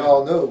 this is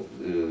all new.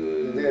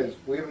 It is.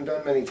 We haven't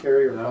done many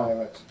carrier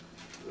pilots.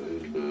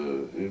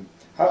 And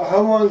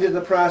How long did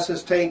the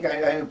process take?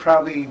 I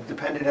probably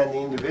depended on the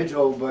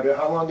individual, but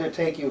how long did it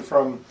take you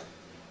from,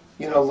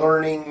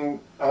 learning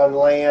on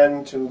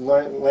land to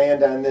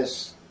land on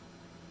this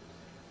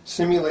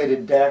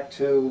simulated deck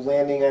to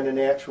landing on an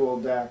actual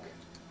deck?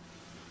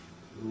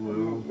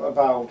 Well,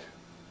 About.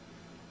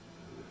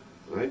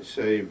 I'd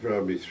say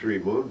probably 3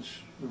 months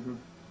Mhm.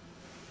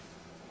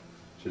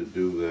 to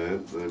do that.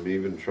 I'm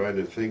even trying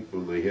to think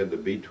when they had the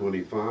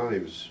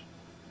B-25s,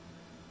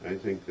 I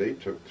think they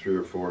took 3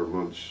 or 4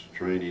 months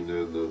training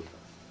on the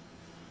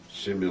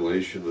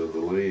simulation of the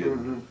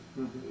land.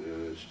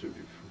 It's to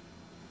be,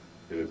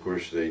 and of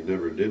course they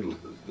never did.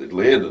 They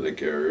landed the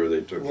carrier.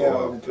 They took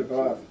off. They took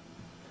off.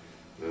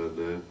 On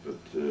that, but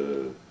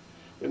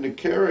and the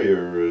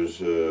carrier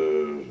is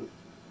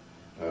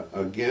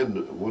again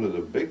one of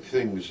the big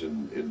things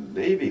in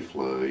Navy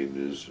flying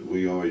is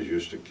we always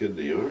used to kid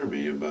the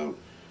Army about.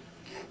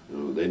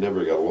 They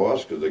never got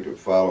lost because they could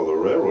follow the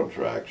railroad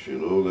tracks,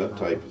 that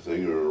type of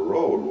thing, or a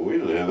road. Well, we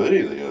didn't have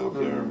anything out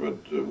there but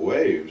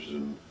waves,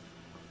 and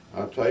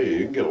I'll tell you,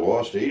 you can get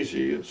lost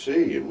easy at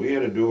sea, and we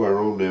had to do our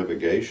own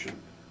navigation.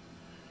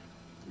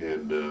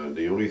 And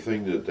the only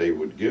thing that they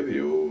would give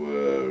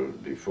you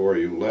before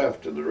you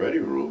left in the ready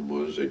room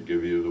was they'd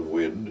give you the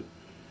wind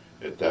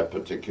at that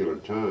particular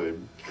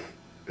time,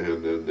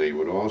 and then they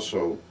would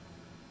also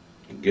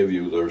give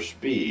you their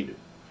speed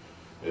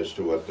as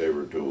to what they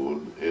were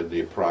doing and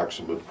the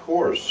approximate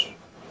course.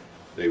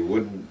 They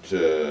wouldn't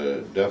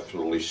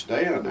definitely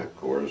stay on that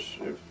course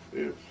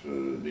if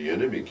the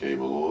enemy came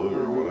along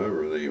or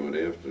whatever. They would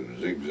have to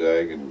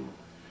zigzag, and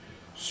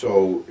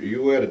so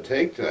you had to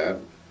take that,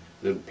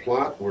 then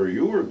plot where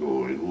you were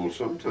going. Well,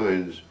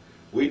 sometimes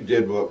we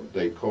did what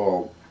they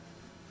call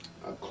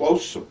a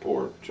close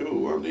support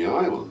too on the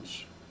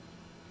islands.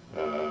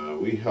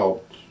 We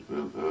helped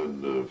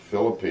on the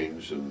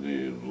Philippines and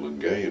the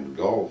Lingayen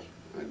Gulf.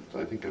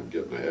 I think I'm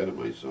getting ahead of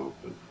myself,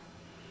 but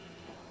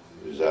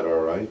is that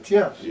all right?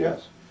 Yes, Yeah.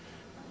 yes.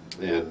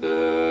 And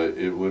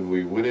when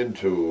we went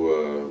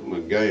into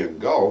Lingayen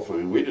Gulf, I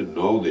mean, we didn't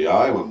know the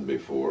island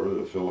before,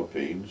 the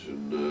Philippines,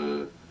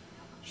 and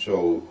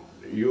so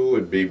you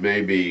would be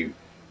maybe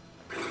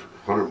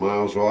 100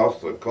 miles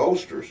off the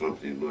coast or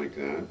something like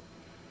that.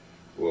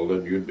 Well,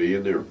 then you'd be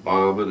in there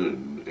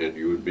bombing, and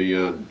you would be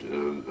on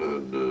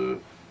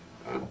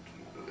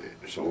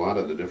a lot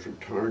of the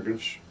different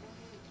targets.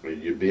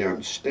 You'd be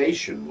on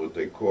station, what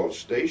they call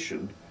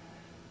station,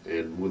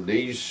 and when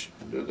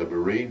the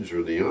Marines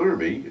or the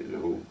Army,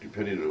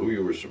 depending on who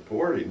you were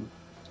supporting,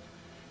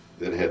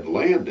 that had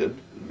landed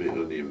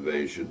on the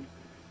invasion,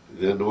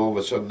 then all of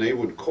a sudden they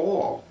would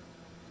call.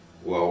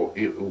 Well,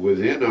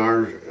 within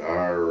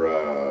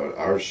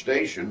our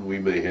station, we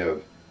may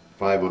have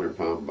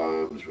 500-pound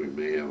bombs, we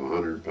may have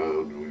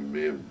 100-pound,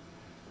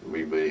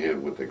 we may have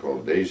what they call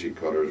daisy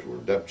cutters, or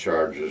depth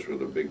charges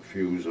with a big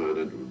fuse on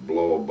it, would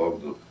blow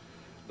above the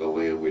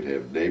land. We'd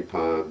have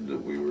napalm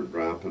that we were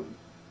dropping,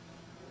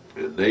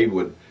 and they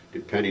would,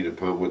 depending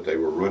upon what they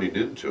were running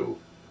into,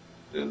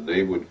 then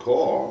they would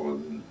call,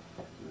 and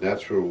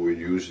that's where we'd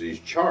use these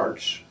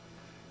charts,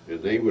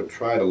 and they would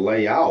try to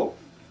lay out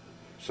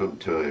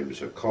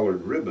sometimes a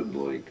colored ribbon,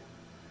 like,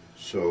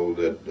 so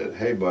that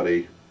hey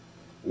buddy,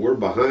 we're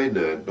behind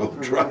that,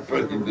 don't drop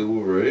anything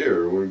over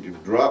here, we can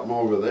drop them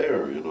over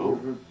there, and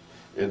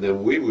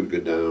then we would go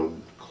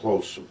down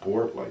close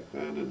support like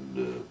that,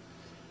 and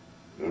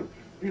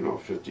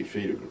 50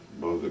 feet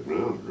above the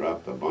ground and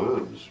drop the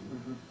bombs.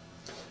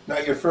 Now,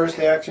 your first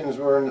actions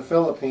were in the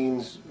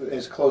Philippines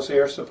as close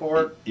air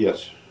support?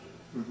 Yes.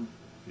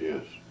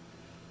 Yes.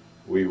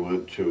 We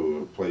went to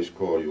a place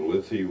called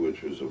Ulithi,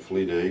 which was a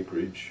fleet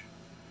anchorage,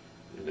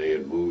 and they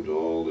had moved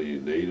all the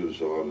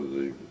natives out of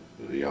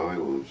the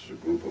islands, a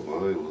group of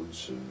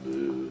islands,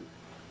 and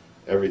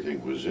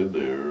everything was in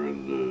there,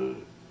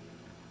 and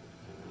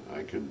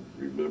I can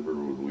remember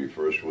when we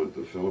first went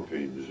to the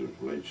Philippines,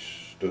 I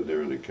stood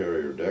there in the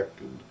carrier deck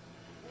and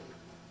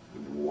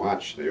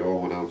watched. They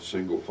all went out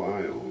single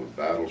file, the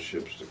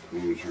battleships, the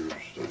cruisers,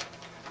 the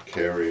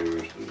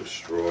carriers, the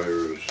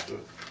destroyers, the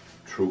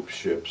troop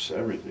ships,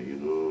 everything,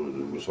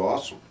 and it was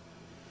awesome.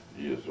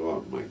 You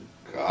thought, my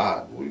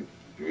God, we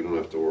don't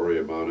have to worry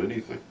about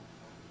anything.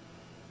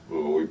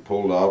 Well, we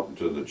pulled out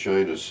into the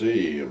China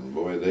Sea, and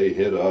boy, they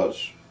hit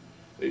us.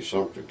 They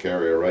sunk the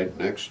carrier right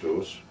next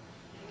to us.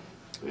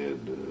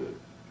 And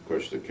of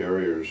course the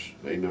carriers,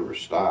 they never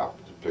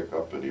stopped to pick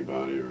up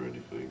anybody or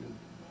anything.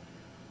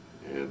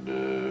 And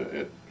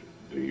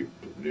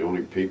the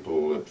only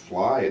people that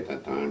fly at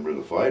that time are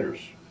the fighters.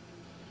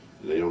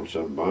 They don't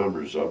send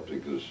bombers up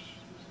because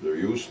they're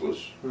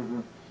useless.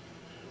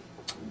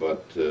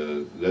 But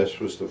this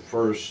was the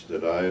first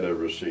that I had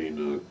ever seen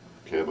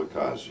a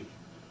kamikaze.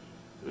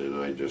 And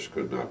I just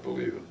could not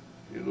believe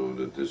it,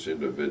 that this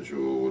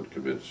individual would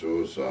commit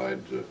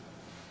suicide to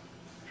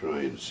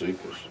try and sink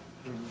us.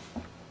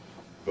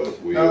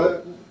 But we...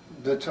 Now,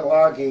 the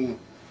Tulagi,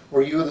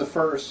 were you the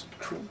first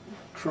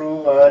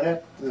crew on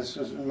it?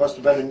 Must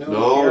have been a new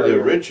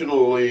carrier.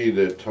 Originally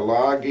the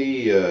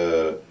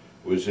Tulagi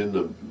was in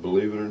the,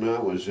 believe it or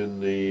not, was in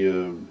the,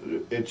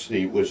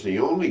 was the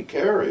only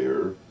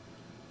carrier,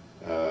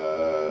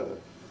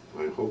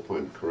 I hope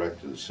I'm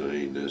correct in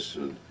saying this,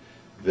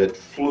 that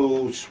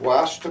flew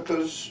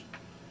swastikas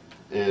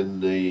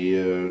and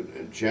the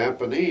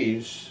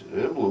Japanese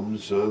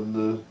emblems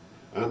on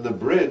the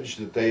bridge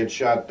that they had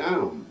shot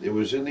down. It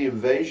was in the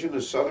invasion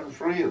of southern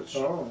France.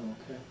 Oh,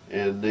 okay.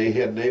 And they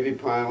had Navy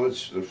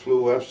pilots that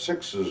flew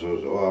F-6s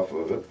off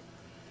of it.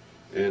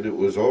 And it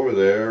was over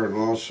there and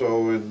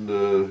also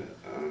in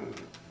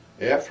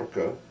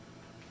Africa.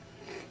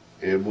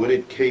 And when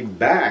it came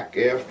back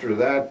after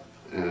that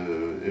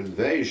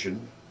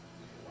invasion,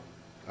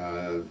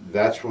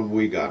 that's when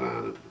we got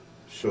on it.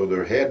 So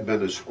there had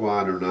been a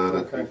squadron on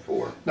it Okay.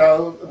 before.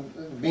 Now,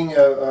 being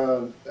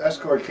a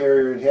escort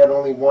carrier, it had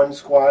only one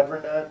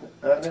squadron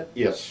on it?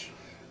 Yes,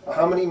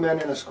 How many men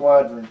in a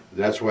squadron?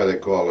 that's why they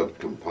call it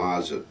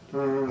composite.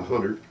 Mhm.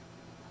 100.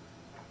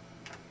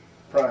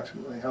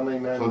 Approximately. How many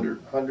men?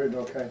 100. 100,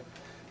 okay.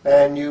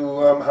 And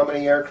you, how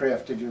many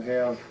aircraft did you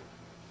have?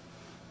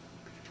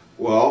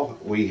 Well,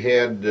 we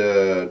had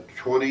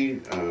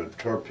 20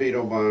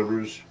 torpedo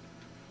bombers,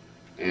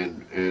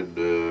 and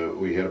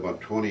we had about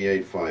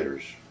 28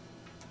 fighters.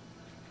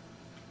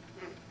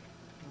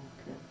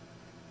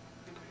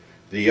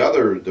 Okay.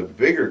 The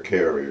bigger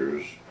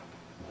carriers,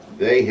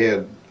 they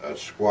had a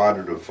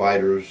squadron of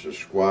fighters, a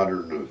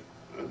squadron of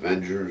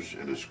Avengers,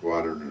 and a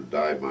squadron of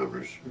dive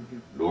bombers. Mhm.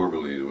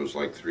 Normally there was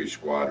like 3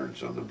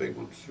 squadrons on the big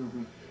ones.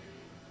 Mhm.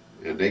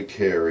 And they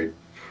carried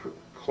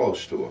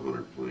close to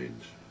 100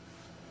 planes.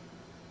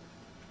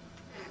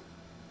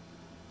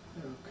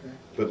 Okay.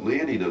 But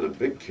landing on a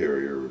big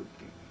carrier,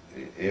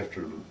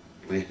 after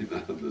landing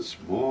on the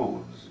small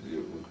ones,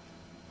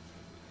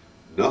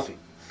 nothing.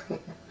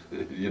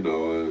 You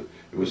know,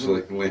 it was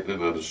like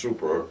landing on a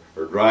super,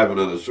 or driving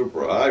on a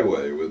super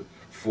highway with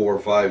 4 or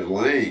 5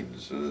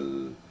 lanes.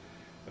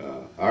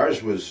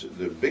 Ours was,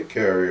 the big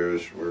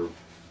carriers were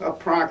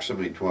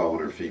approximately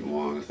 1,200 feet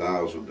long,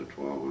 1,000 to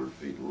 1,200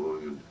 feet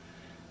long,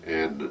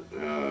 and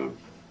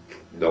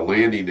the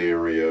landing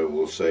area,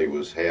 we'll say,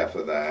 was half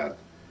of that.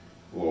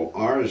 Well,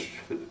 ours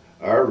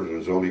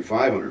was only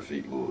 500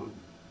 feet long,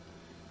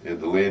 and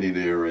the landing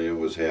area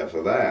was half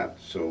of that.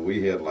 So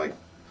we had like,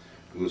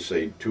 we'll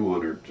say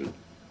 200 to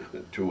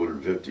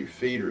 250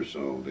 feet or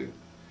so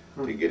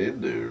to get in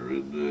there.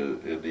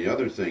 And the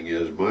other thing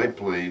is, my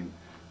plane,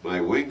 my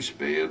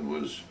wingspan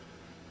was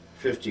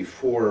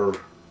 54,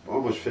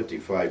 almost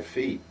 55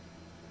 feet,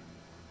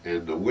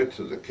 and the width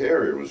of the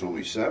carrier was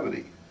only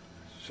 70.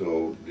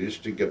 So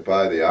just to get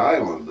by the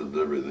island and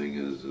everything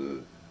is,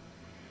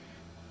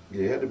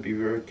 you had to be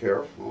very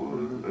careful.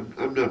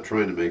 Mm-hmm. I'm not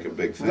trying to make a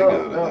big thing No,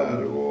 out of no.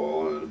 that at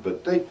all,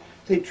 but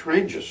they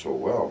trained you so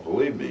well,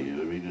 believe me.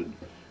 I mean,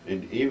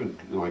 and even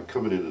like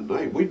coming in at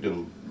night, we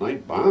did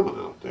night bombing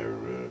out there.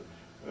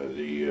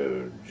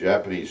 The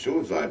Japanese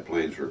suicide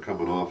planes were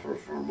coming off of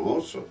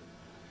Formosa,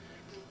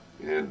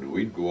 and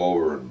we'd go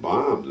over and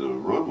bomb the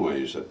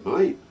runways at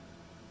night.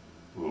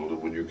 Well, then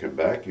when you came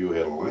back, you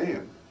had to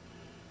land.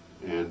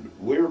 And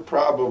we were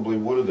probably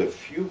one of the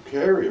few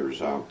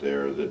carriers out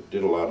there that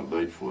did a lot of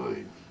night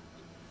flying.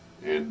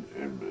 And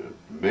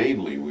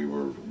mainly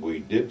we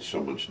did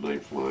so much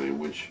night flying,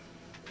 which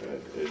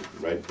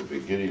right at the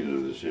beginning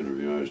of this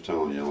interview I was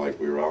telling you, like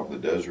we were out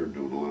in the desert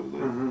doing a lot of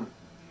night. Mm-hmm.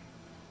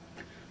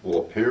 Well,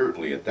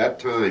 apparently at that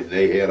time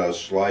they had us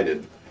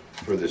slided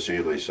for this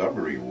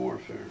anti-submarine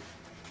warfare.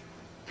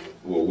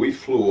 Well, we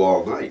flew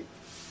all night,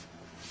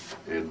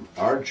 and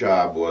our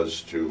job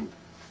was to,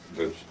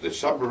 the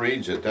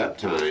submarines at that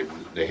time,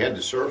 they had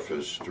to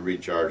surface to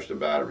recharge the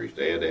batteries.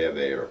 They had to have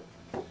air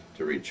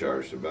to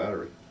recharge the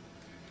battery.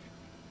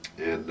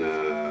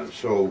 And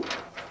so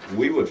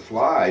we would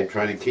fly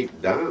trying to keep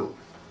them down.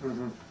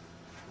 Mm-hmm.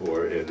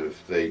 And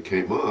if they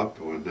came up,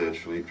 we're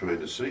naturally trying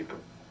to sink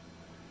them.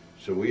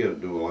 So we had to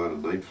do a lot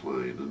of night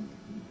flying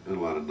and a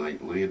lot of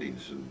night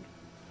landings. And,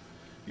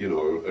 you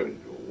know,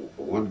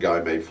 one guy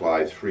may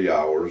fly 3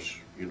 hours,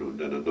 you know,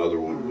 then another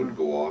one would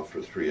go off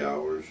for 3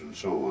 hours and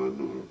so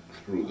on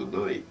through the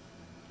night.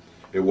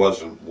 It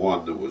wasn't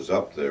one that was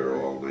up there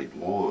all night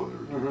long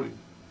or anything.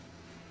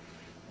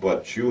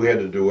 But you had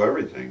to do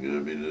everything. I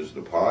mean, as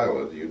the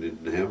pilot, you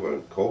didn't have a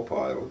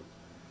co-pilot.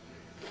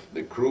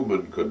 The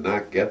crewman could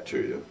not get to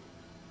you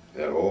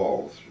at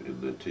all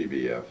in the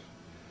TBF.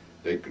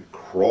 They could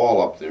crawl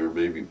up there,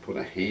 maybe put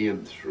a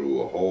hand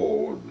through a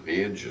hole and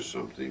hand you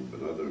something,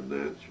 but other than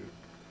that,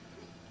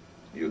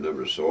 you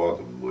never saw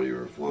them while you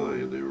were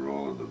flying. They were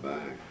all in the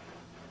back.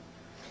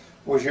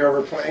 Was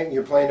your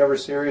plane ever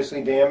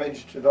seriously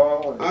damaged at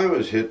all? Or? I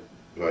was hit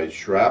by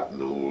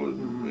shrapnel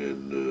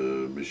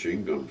and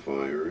machine gun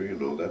fire, you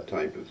know, that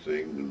type of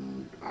thing,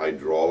 and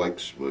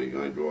hydraulics. My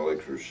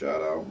hydraulics were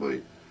shot out. My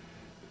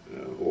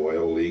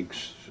oil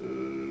leaks.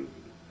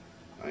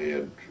 I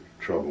had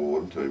trouble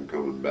one time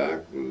coming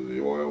back.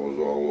 The oil was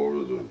all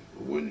over the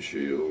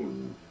windshield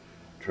and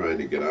trying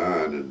to get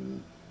on,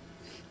 and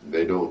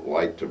they don't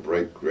like to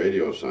break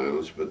radio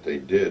silence, but they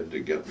did to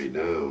get me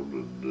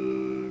down,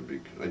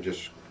 and I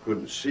just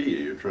couldn't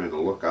see. You're trying to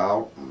look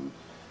out, and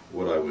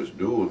what I was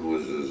doing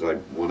was, as I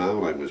went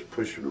out, I was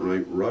pushing the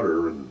right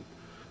rudder and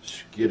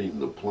skidding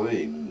the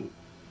plane,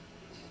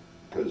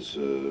 because,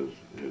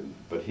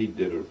 but he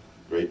did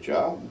great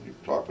job. You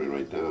talked me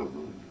right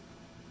down.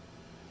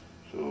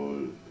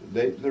 So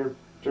they're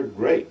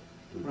great.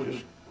 They're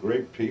just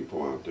great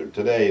people out there.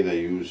 Today they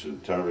use an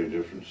entirely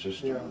different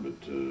system, Yeah. but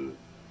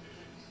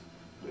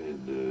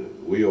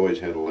we always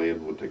had to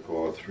land what they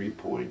call a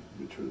 3-point,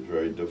 which was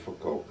very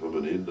difficult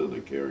coming into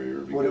the carrier.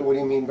 What do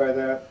you mean by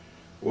that?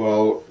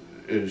 Well,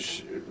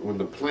 is when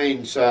the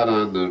plane sat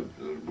on the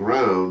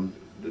ground,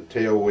 the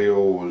tail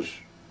wheel was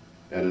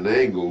at an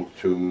angle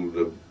to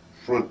the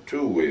front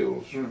two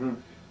wheels. Mm-hmm.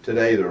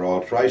 Today they're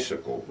all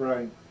tricycle,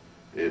 Right.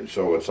 and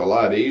so it's a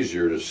lot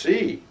easier to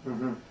see.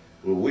 Mm-hmm.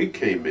 When we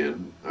came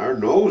in, our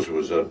nose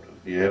was up.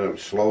 You had to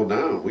slow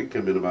down. We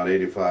came in about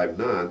 85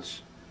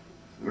 knots,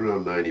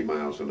 around 90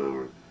 miles an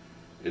hour,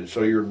 and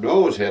so your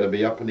nose had to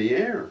be up in the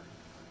air.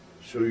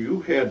 So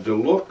you had to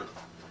look.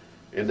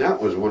 And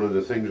that was one of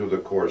the things with the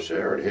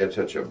Corsair. It had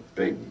such a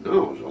big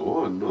nose, a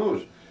long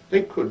nose.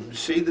 They couldn't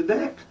see the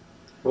deck.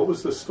 What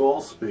was the stall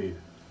speed?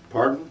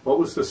 Pardon? What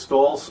was the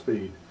stall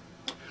speed?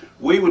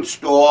 We would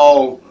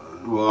stall,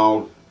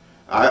 well,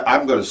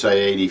 I'm going to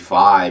say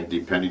 85,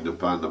 depending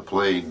upon the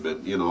plane.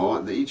 But, you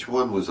know, each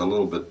one was a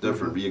little bit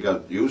different. You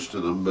got used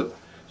to them. But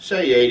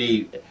say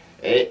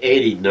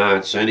 80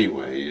 knots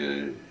anyway,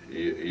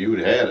 you'd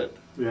had it.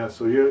 Yeah,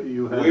 so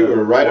you had We to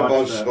were right watch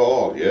above that.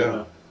 stall,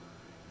 yeah.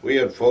 We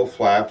had full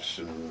flaps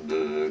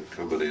and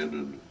coming in,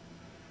 and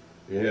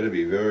you had to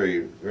be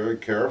very, very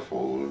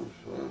careful.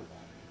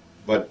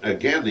 But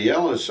again, the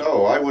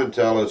LSO, I went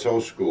to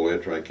LSO school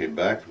after I came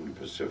back from the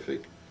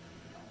Pacific,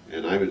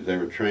 and they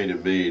were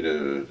training me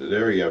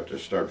there you have to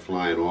start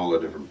flying all the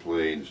different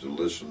planes, to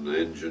listen to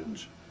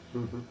engines.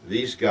 Mm-hmm.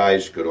 These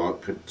guys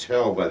could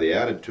tell by the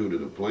attitude of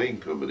the plane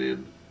coming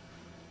in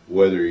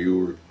whether you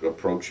were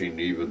approaching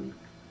even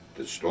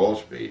the stall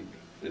speed.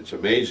 It's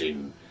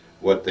amazing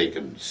what they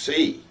can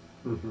see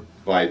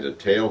by the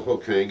tail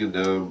hook hanging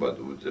down, by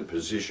the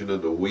position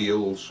of the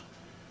wheels,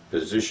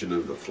 position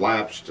of the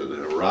flaps to the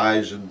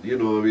horizon. You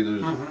know, I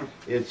mean,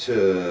 it's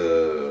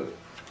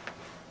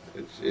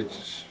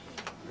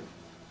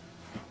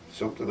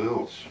something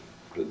else.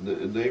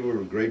 And they were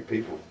great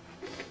people.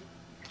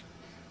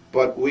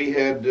 But we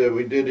did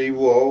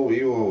Iwo.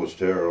 Iwo was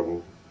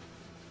terrible.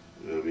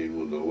 I mean,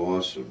 with the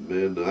loss of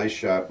men, I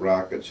shot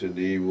rockets into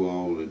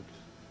Iwo that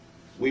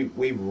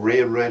we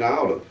ran right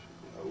out of.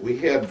 We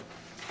had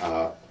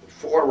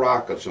 4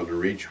 rockets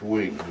under each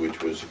wing,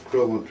 which was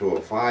equivalent to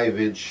a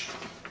 5-inch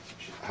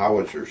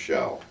howitzer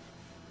shell.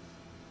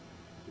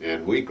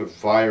 And we could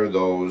fire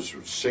those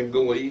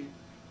singly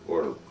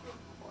or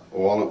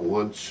all at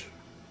once,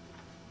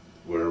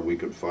 where we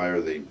could fire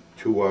the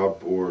 2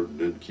 outboard and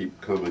then keep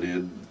coming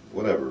in,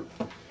 whatever.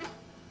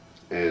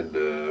 And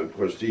of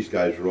course, these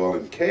guys were all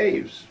in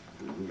caves.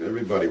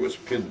 Everybody was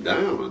pinned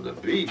down on the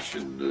beach,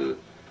 and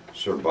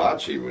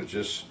Surbachi was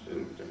just,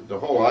 the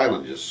whole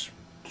island just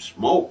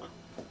smoke.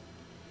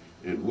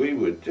 And we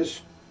would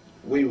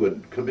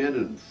come in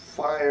and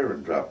fire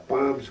and drop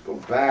bombs, go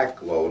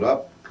back, load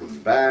up, come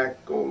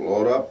back, go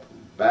load up,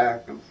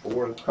 back and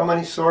forth. How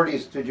many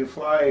sorties did you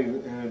fly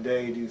in a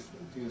day, do you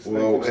think,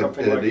 Well, or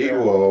something at like that?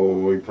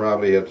 Iwo, we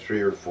probably had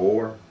 3 or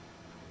 4.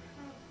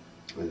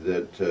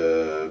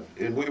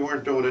 And we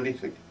weren't doing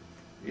anything.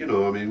 You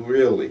know, I mean,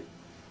 really,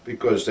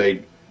 because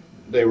they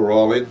were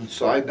all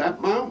inside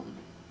that mountain.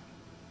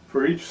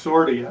 For each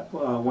sortie,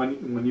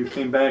 when you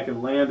came back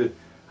and landed,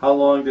 how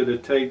long did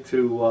it take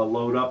to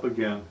load up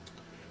again?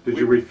 Did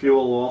you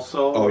refuel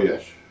also? Oh,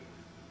 yes.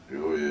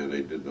 Oh, yeah,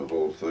 they did the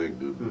whole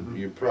thing.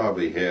 You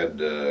probably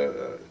had,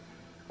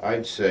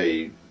 I'd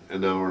say,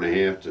 an hour and a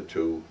half to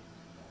 2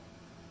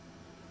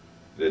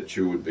 that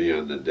you would be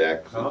on the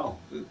deck,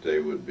 that they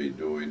would be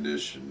doing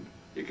this, and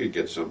you could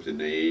get something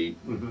to eat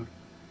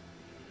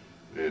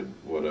and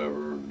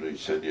whatever, and they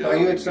send you Now, out.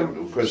 you had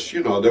some... Because,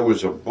 you know, there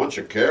was a bunch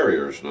of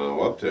carriers now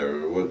up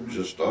there. It wasn't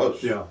just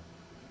us. Yeah.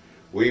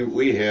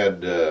 We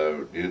had,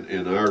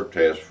 in our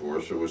task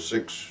force, there was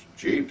 6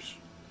 Jeeps,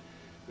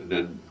 and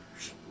then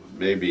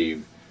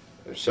maybe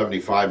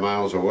 75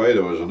 miles away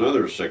there was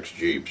another 6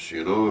 Jeeps,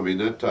 you know, I mean,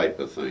 that type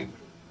of thing.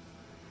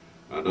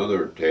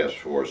 Another task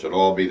force, it'd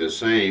all be the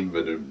same,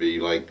 but it'd be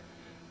like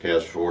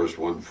task force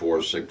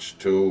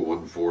 1462,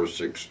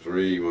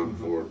 1463,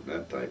 14,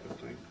 that type of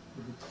thing.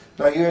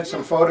 Now, you had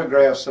some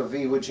photographs of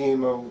Iwo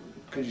Jima.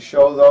 Could you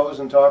show those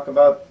and talk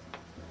about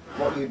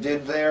what you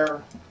did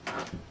there?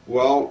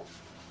 Well,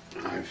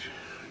 I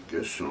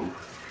guess so.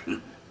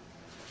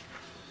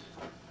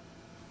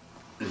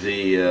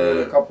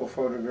 A couple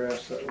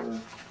photographs that were...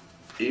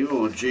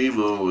 Iwo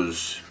Jima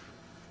was...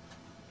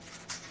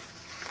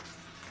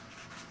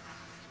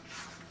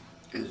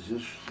 Is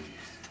this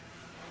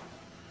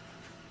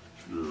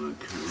the... No,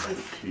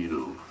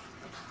 Kino.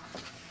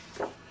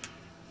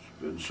 It's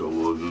been so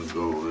long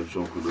ago. That's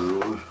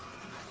Okinawa.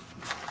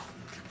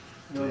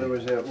 No, there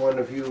was that one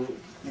of you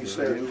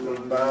said it was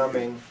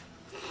bombing.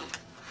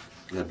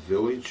 That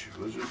village,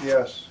 was it?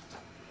 Yes.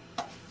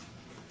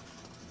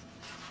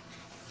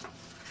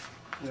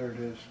 There it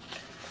is.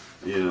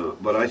 Yeah,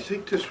 but I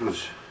think this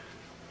was...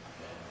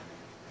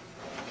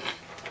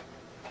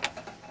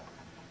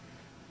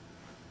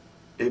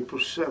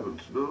 April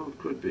 7th. No, it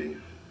could be.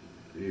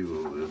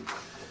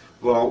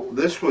 Well,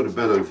 this would have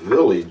been a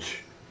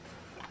village,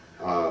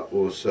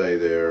 we'll say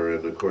there,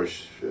 and of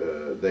course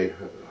they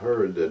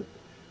heard that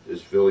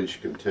this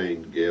village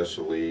contained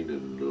gasoline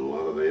and a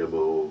lot of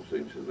ammo,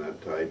 things of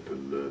that type,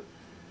 and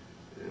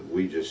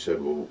we just said,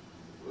 well,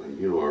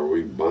 you know, are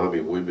we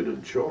bombing women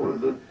and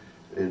children?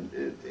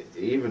 And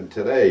even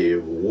today,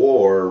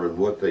 war and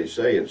what they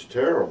say, it's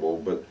terrible,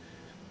 but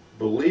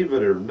believe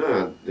it or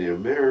not, the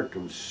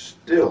Americans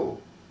still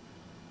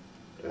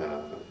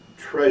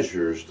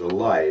treasures the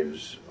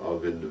lives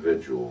of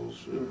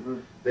individuals.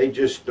 They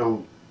just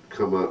don't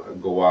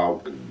go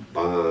out and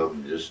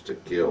bomb just to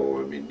kill.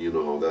 I mean, you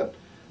know, that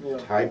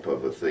type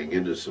of a thing,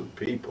 innocent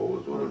people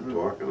is what I'm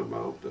talking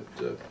about,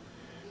 that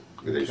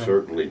they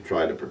certainly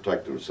try to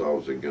protect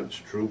themselves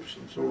against troops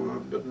and so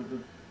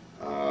on,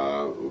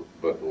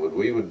 but when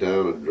we went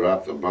down and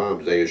dropped the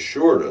bombs, they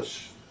assured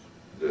us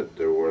that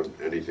there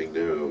wasn't anything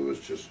there. It was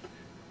just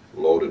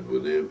loaded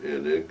with them,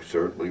 and it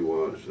certainly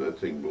was. That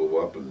thing blew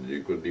up, and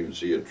you couldn't even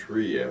see a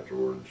tree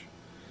afterwards.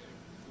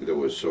 There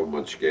was so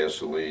much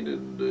gasoline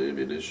and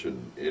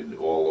ammunition in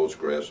all those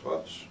grass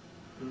huts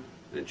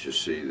that you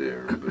see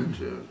there.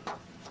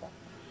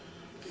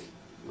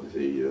 But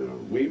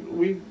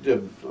we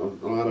did a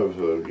lot of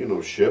you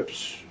know,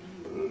 ships.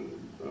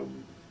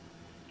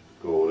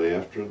 Going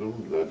after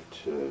them. That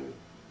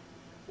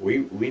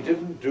we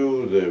didn't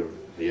do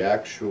the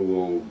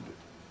actual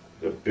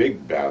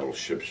big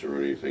battleships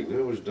or anything.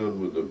 That was done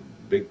with the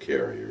big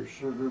carriers.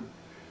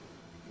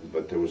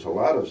 But there was a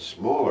lot of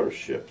smaller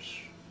ships,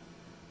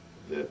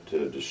 that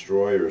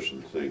destroyers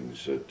and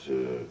things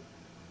that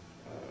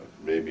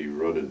maybe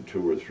run in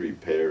 2 or 3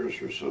 pairs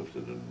or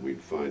something, and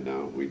we'd find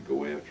out, we'd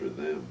go after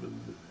them.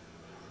 And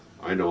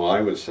I know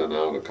I was sent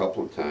out a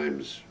couple of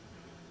times.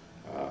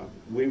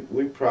 We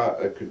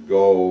could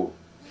go,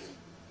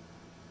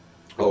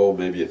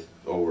 maybe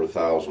over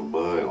 1,000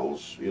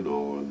 miles, you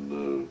know,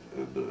 and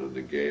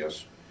the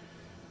gas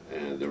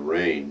and the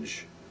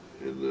range,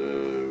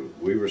 and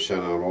we were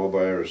sent out all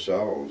by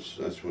ourselves.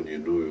 That's when you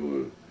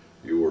knew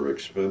you were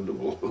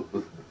expendable.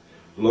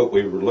 Look,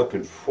 we were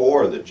looking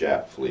for the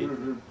Jap fleet,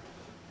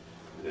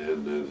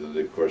 and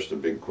of course the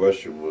big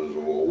question was,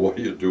 well, what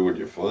do you do when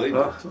you find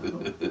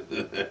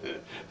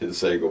it? And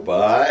say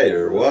goodbye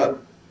or what?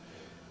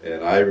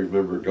 And I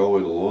remember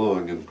going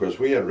along, and of course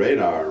we had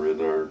radar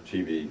in our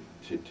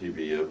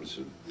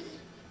TBMs,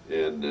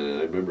 and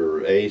I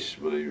remember Ace,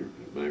 my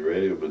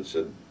radioman,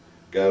 said,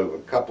 got a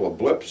couple of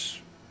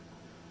blips.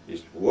 He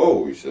said,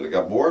 whoa, he said, I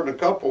got more than a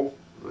couple.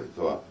 And I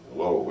thought,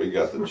 whoa, we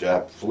got the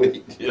Jap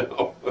fleet, you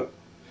know.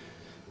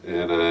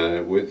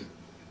 And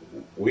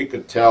we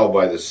could tell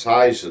by the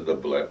size of the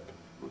blip,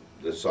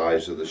 the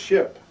size of the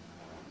ship.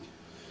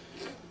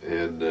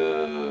 And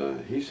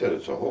he said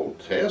it's a whole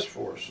task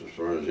force as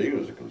far as he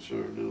was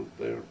concerned out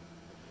there.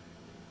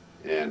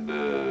 And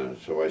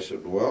so I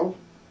said, well,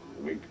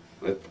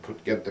 let's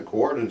get the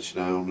coordinates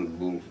down and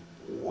we'll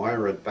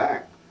wire it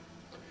back.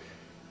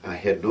 I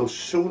had no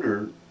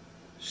sooner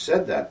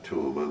said that to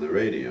him on the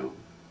radio,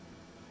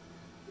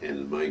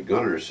 and my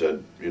gunner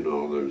said, you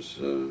know, there's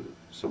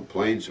some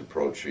planes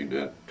approaching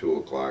at 2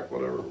 o'clock,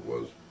 whatever it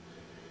was.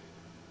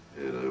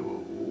 And I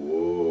went,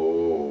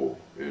 whoa,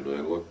 and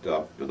I looked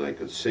up and I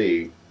could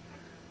see,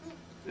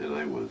 and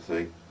I went,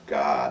 thank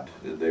God.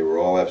 And they were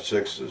all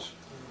F-6s.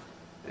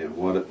 And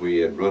what we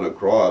had run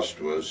across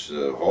was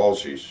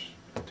Halsey's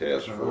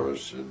task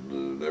force,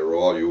 and they were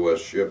all U.S.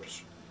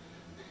 ships.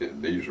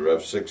 And these were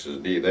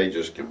F-6s. They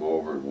just came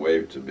over and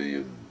waved to me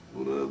and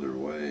went on their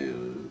way.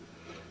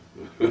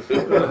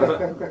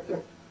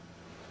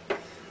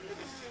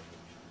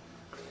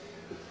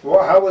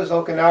 Well, how was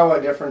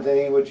Okinawa different than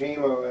Iwo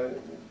Jima?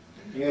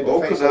 You had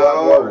to face a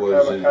lot Okinawa more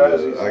was,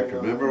 kamikazes I and, can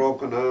remember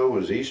Okinawa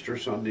was Easter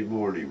Sunday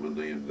morning when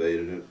they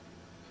invaded it.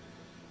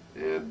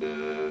 And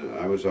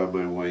I was on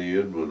my way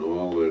in when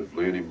all the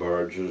landing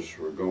barges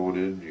were going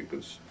in.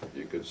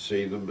 You could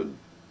see them, and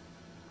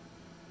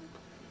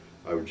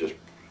I was just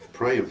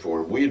praying for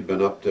them. We had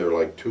been up there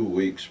like 2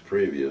 weeks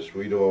previous.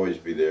 We'd always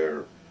be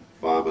there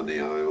bombing the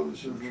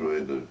islands and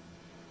trying to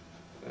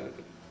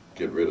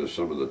get rid of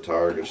some of the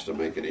targets to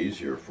make it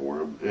easier for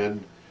them.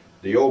 And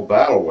the old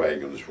battle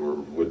wagons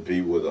would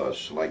be with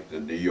us, like the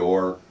New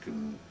York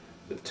and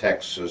the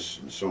Texas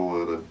and so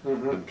on.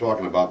 I'm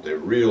talking about the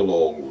real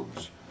old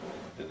ones.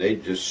 And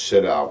they'd just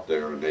sit out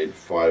there and they'd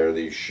fire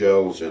these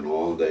shells in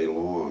all day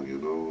long, you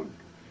know.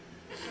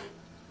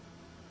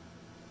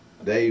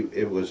 And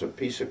it was a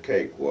piece of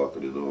cake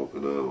walking in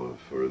Okinawa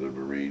for the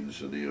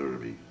Marines and the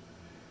Army.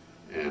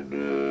 And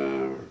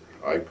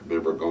I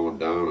remember going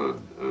down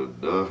on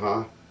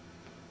Naha,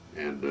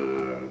 and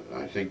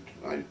I think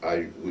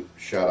I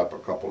shot up a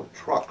couple of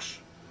trucks.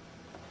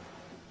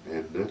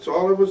 And that's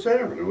all that was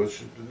there. There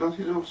was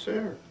nothing else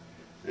there.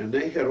 And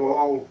they had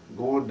all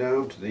gone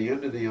down to the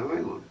end of the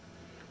island.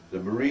 The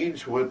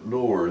Marines went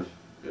north,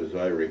 as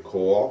I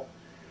recall,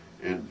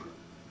 and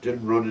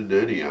didn't run into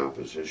any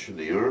opposition.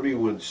 The Army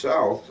went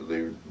south, and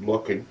they were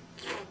looking,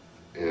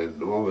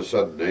 and all of a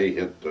sudden they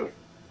hit the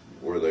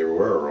where they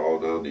were, all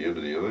down the end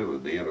of the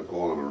island. They had to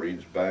call the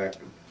Marines back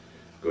and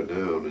go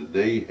down, and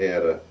they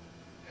had a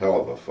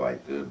hell of a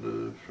fight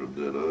then, from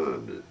then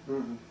on.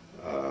 Mm-hmm.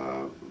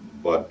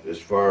 But as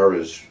far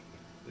as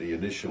the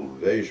initial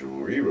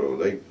invasion, Rero,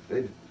 they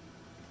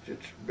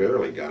just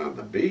barely got on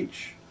the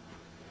beach.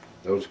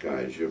 Those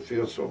guys, you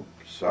feel so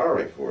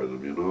sorry for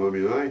them, you know. I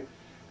mean,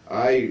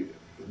 I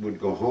would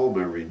go home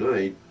every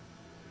night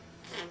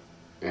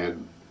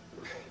and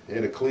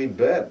had a clean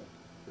bed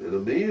and a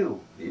meal.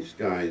 These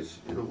guys,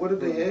 you know, what did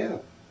they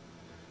have?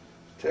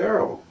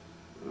 Terrible.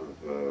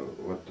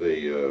 What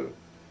the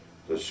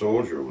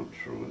soldier went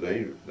through.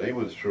 They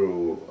went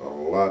through a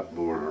lot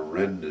more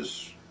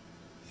horrendous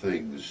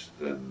things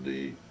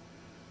than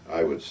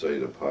I would say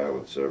the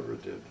pilots ever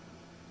did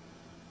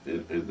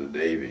in the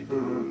Navy.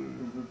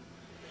 Mm-hmm.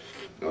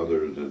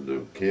 Other than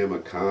the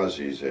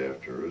kamikazes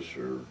after us,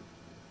 or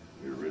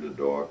you're in a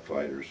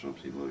dogfight or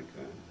something like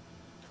that.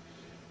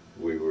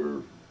 We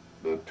were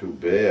not too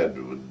bad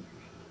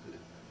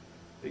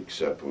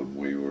except when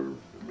we were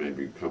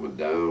maybe coming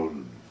down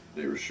and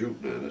they were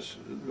shooting at us.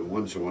 And the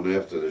ones that went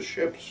after the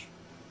ships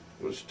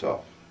was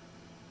tough.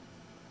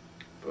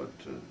 But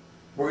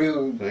Were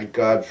you thank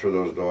God for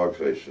those dog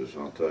faces,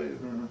 I'll tell you.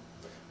 Mm-hmm.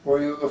 Were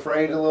you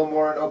afraid a little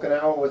more in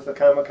Okinawa with the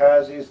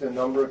kamikazes, the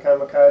number of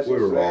kamikazes? We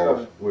were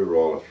there?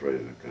 all afraid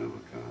of the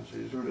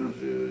kamikazes.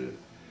 Because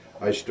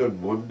I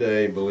stood one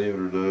day, believe it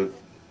or not,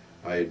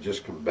 I had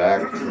just come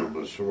back from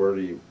a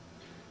sortie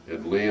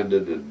and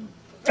landed, and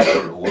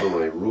one of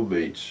my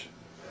roommates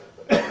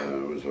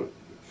was a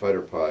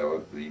fighter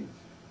pilot. And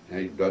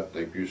hey Dutch,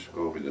 they used to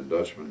call me the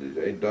Dutchman. He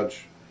said, hey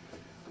Dutch,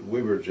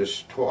 we were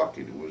just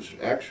talking. It was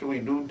actually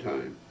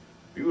noontime,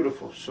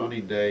 beautiful sunny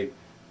day.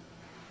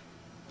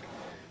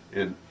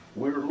 And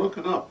we were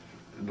looking up,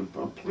 and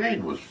a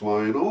plane was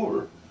flying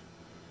over.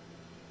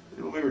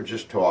 And we were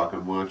just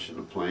talking, watching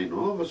the plane.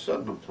 All of a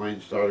sudden, the plane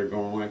started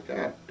going like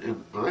that.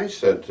 And I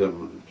said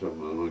to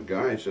the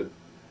guy, I said,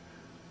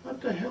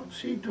 what the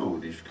hell's he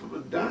doing? He's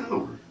coming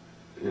down.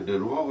 And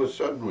then all of a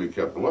sudden, we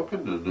kept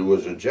looking, and there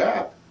was a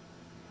Jap.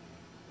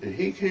 And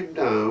he came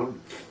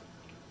down,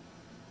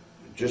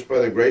 just by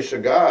the grace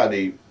of God,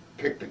 he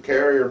picked the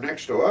carrier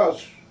next to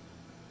us.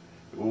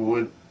 And we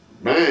went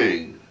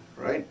bang,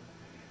 right?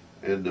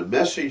 And the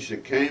message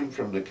that came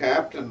from the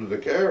captain of the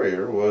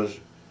carrier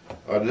was,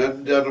 an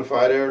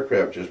unidentified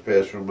aircraft just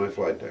passed through my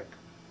flight deck.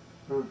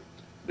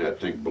 That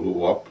thing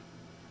blew up.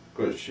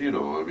 Because, you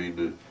know, I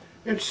mean,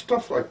 it's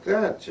stuff like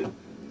that. You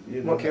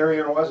know. What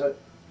carrier was it?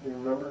 Do you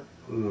remember?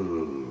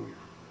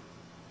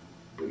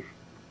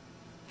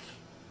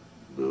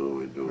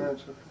 No, I don't.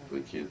 That's okay.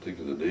 I can't think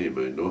of the name.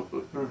 I know.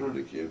 Mm-hmm.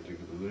 I can't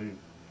think of the name.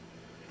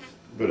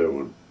 But it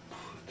was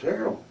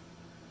terrible.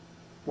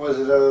 Was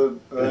it a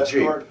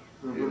Jeep. escort?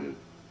 Mm-hmm.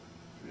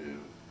 Yeah,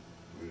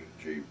 it was a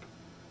Jeep.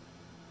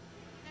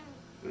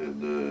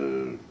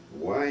 And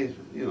why,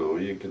 you know,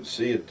 you can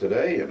see it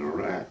today in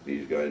Iraq,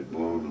 these guys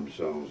blowing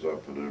themselves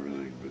up and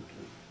everything, but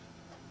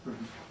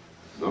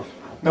No.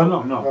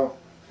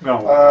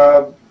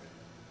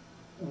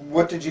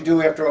 What did you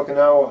do after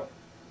Okinawa?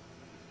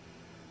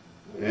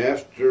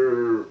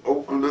 After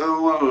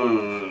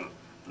Okinawa,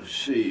 let's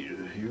see,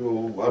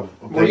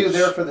 Were you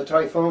there for the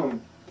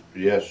typhoon?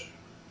 Yes.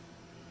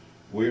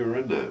 We were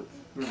in that.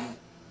 Mm-hmm.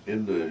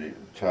 In the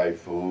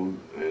typhoon,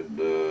 and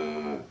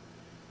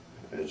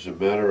as a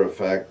matter of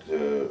fact,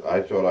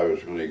 I thought I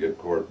was going to get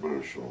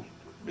court-martialed.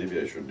 Maybe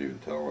I shouldn't even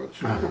tell that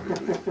story.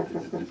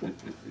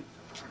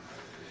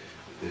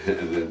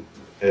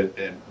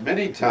 and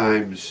many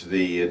times,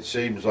 it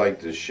seems like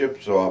the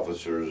ship's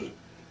officers,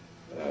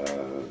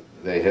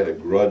 they had a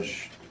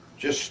grudge,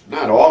 just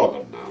not all of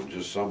them now,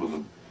 just some of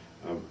them,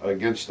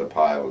 against the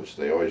pilots.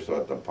 They always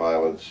thought the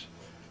pilots,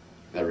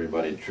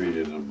 everybody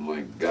treated them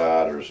like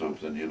God or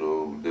something, you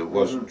know. That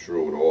wasn't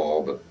true at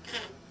all, but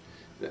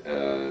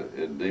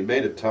and they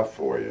made it tough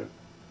for you.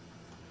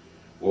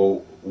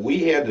 Well,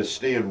 we had to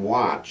stand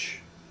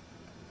watch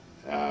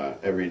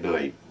every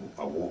night,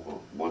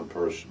 one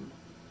person.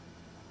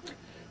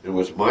 It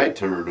was my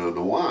turn on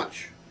the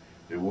watch,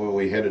 and what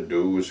we had to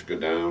do was go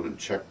down and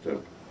check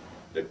the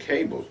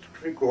cables,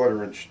 the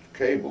 3/4-inch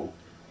cable,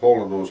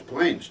 holding those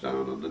planes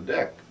down on the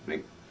deck.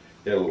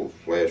 Get a little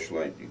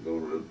flashlight, you go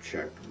to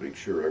check, make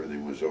sure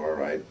everything was all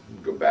right,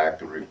 go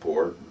back and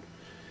report,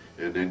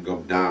 and then go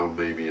down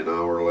maybe an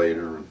hour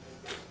later,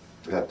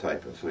 that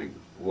type of thing.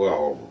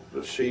 Well,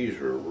 the seas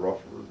were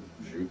rougher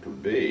as you can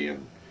be,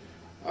 and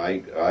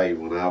I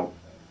went out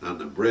on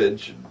the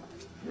bridge and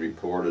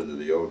reported to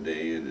the OD,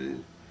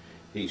 and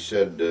he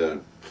said,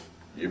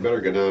 you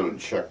better go down and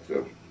check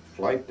the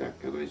flight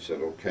deck. And I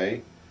said,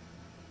 okay.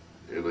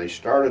 And I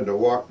started to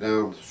walk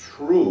down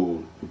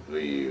through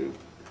the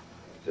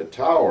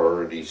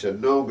tower, and he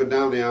said, no, go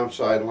down the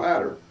outside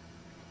ladder.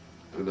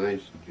 And I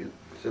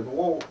said,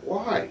 well,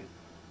 why?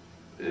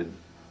 And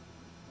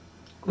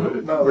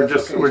No, we're that's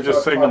just okay. we're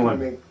just Stop talking to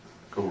signaling. me.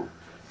 cool.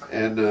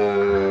 And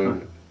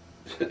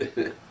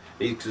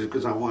he said,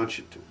 because I want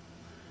you to.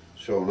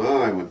 So now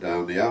I went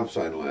down the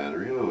outside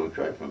ladder, you know,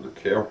 right from the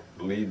carrier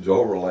leads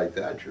over like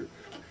that, you're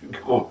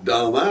going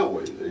down that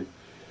way. See?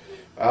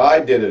 I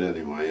did it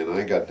anyway, and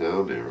I got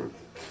down there. And,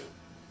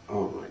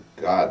 oh my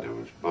God, it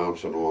was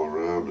bouncing all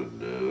around,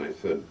 and I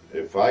said,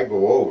 if I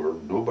go over,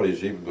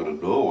 nobody's even going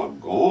to know I'm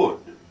gone.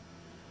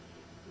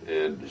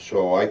 And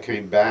so I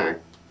came back,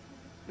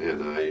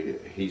 and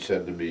he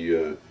said to me,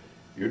 you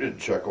didn't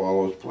check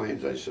all those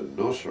planes. I said,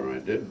 no, sir, I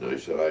didn't. I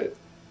said,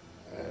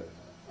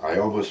 I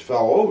almost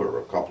fell over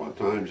a couple of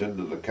times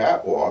into the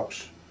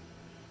catwalks,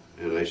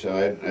 and I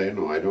said, I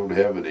don't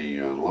have any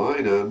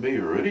line on me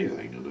or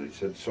anything. And I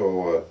said,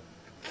 so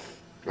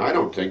I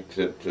don't think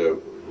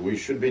that we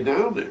should be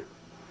down there.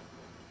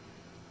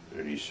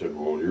 And he said,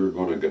 well, you're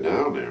going to go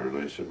down there. And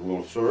I said,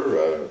 well,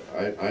 sir,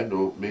 I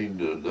don't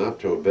mean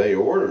not to obey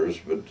orders,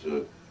 but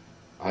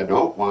I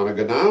don't want to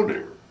go down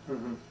there.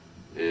 Mm-hmm.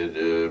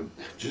 And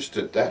just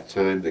at that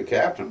time, the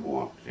captain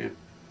walked in.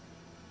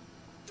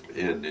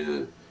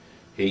 And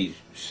he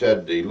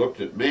said, he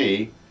looked at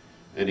me,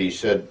 and he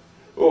said,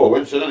 oh,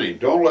 incidentally,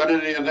 don't let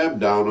any of them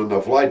down on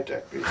the flight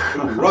deck. It's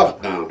too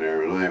rough down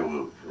there. And I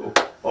went,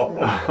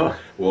 oh.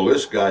 Well,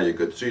 this guy, you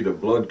could see the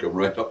blood come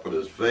right up in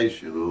his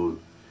face, you know.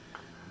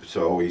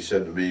 So he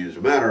said to me, as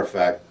a matter of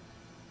fact,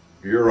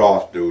 you're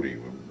off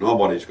duty.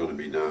 Nobody's going to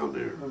be down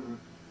there. Mm-hmm.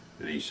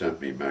 And he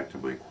sent me back to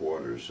my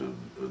quarters, and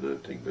I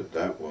think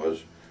that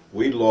was.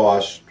 We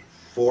lost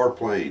 4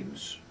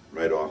 planes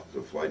right off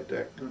the flight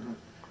deck. Mm-hmm.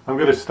 I'm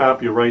going to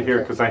stop you right here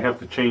because I have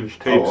to change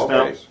tapes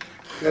now.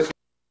 Yes.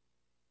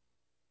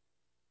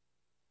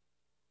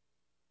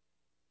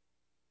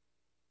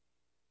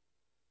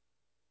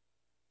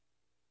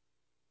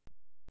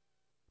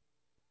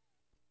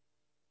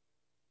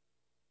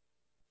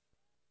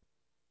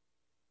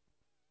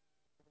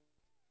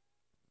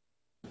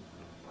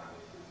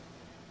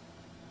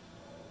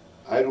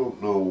 I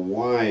don't know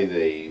why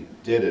they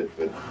did it,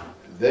 but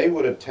they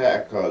would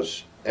attack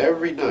us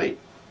every night,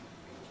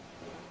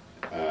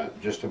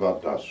 just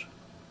about dusk.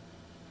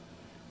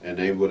 And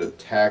they would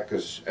attack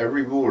us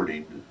every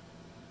morning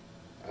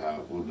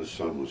when the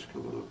sun was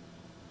coming up.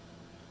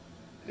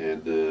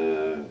 And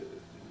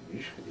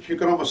you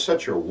could almost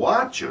set your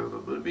watch on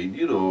them. I mean,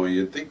 you know,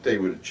 you'd think they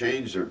would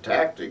change their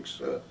tactics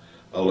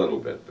a little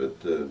bit,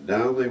 but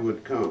down they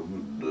would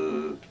come.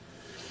 And,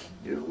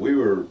 you know, we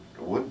were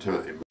one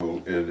time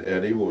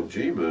at Iwo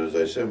Jima, as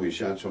I said, we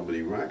shot so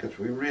many rockets,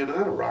 we ran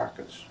out of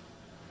rockets.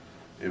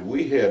 And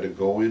we had to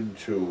go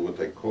into what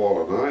they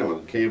call an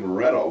island,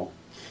 Camaretto,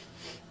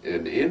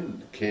 and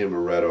in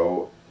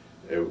Camaretto,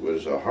 it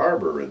was a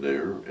harbor in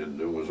there, and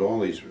there was all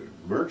these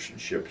merchant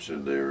ships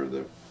in there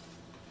that,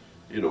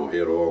 you know,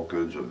 had all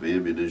kinds of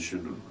ammunition,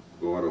 and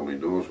God only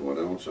knows what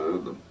else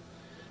on them.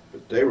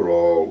 But they were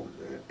all,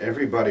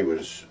 everybody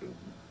was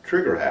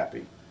trigger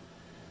happy.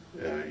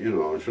 You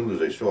know, as soon as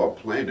they saw a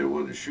plane, they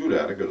wanted to shoot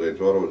at it because they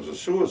thought it was a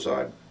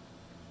suicide.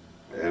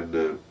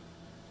 And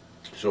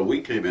so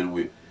we came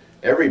in,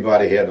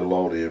 everybody had to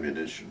load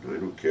ammunition. I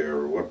don't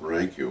care what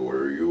rank you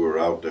were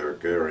out there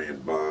carrying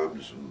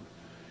bombs,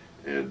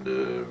 and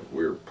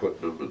we were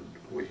putting them,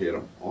 and we hit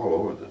them all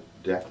over the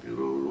deck, you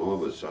know, and all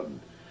of a sudden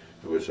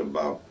there was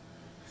about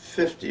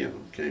 50 of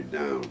them came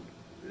down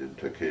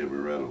into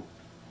Camaretto.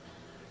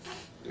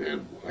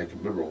 And I can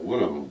remember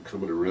one of them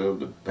coming around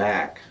the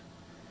back,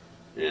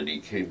 and he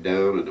came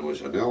down, and there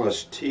was an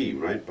LST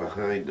right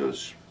behind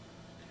us,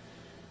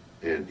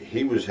 and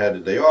he was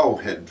headed, they all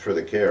headed for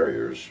the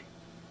carriers,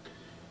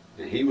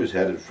 and he was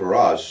headed for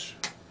us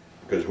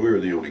because we were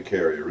the only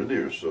carrier in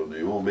there. So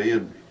the old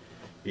man,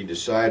 he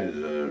decided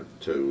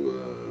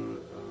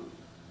to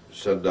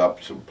send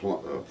up some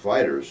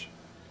fighters,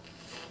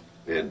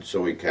 and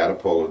so he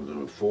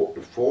catapulted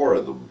four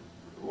of them.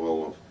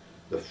 Well,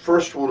 the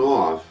first one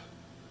off,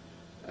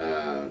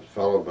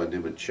 followed by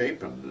Nimitz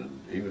Chapin, and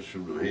he was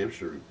from New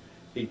Hampshire.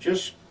 He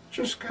just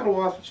got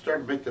off and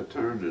started to make the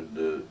turn,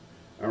 and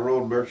our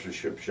own merchant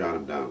ship shot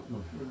him down.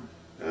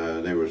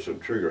 Mm-hmm. They were so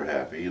trigger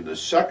happy. And the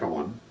second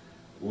one,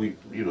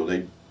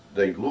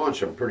 they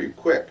launched him pretty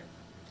quick.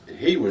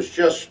 He was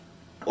just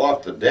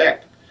off the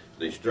deck.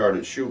 They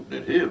started shooting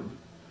at him,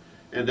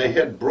 and they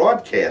had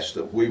broadcast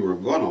that we were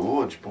going to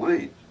launch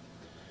planes,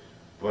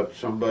 but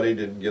somebody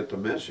didn't get the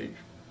message.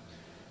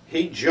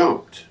 He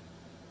jumped.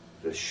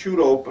 The chute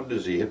opened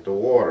as he hit the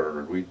water,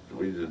 and we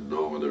didn't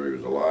know whether he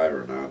was alive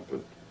or not,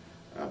 but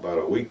about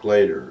a week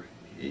later,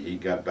 he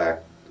got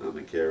back on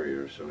the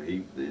carrier, so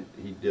he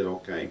did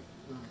okay.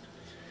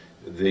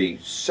 The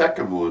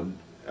second one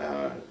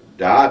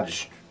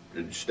dodged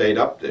and stayed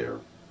up there.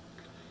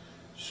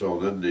 So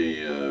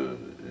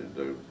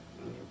then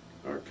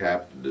our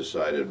captain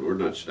decided we're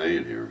not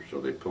staying here, so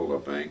they pulled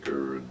up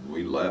anchor, and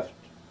we left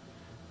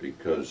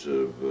because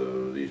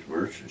of these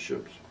merchant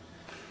ships.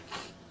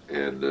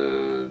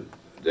 And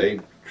they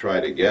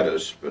tried to get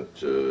us, but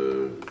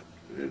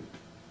it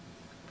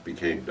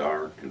became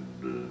dark, and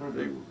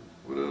they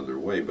went on their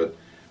way. But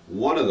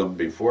one of them,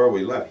 before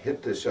we left,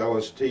 hit this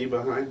LST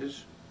behind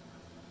us,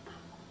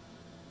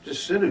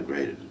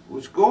 disintegrated. It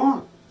was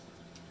gone.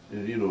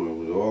 And, you know, it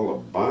was all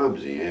the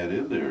bombs he had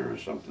in there or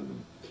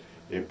something.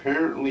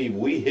 Apparently,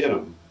 we hit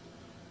him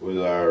with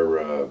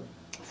our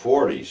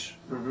 40s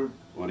Mm-hmm.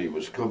 when he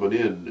was coming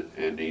in,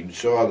 and he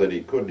saw that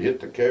he couldn't hit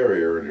the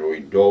carrier, and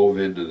he dove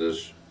into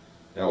this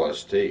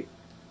LST.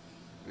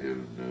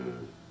 And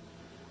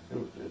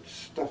it's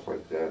stuff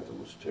like that that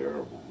was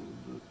terrible.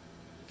 And,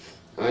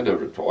 I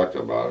never talked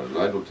about it, and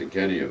I don't think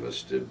any of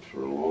us did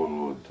for a long,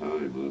 long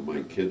time. And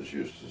my kids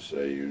used to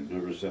say, "You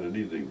never said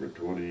anything for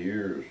 20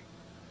 years."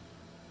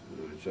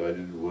 And I said, "I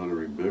didn't want to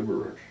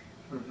remember it.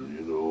 Mm-hmm.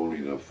 You know,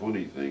 only the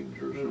funny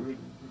things or something."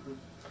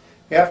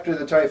 After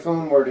the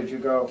typhoon, where did you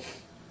go?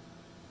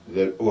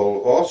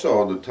 Well, also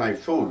on the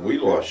typhoon, we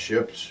lost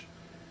ships.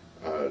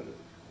 A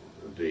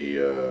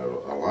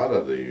lot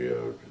of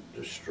the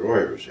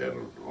destroyers had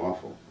an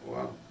awful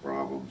lot of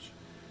problems.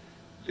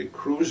 The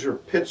cruiser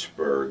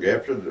Pittsburgh,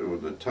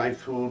 when the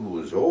typhoon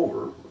was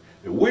over,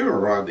 and we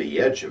were on the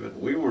edge of it.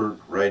 We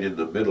weren't right in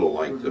the middle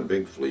like the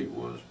big fleet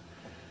was.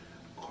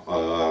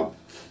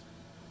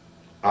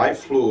 I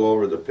flew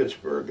over the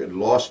Pittsburgh and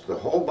lost the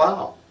whole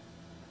bow.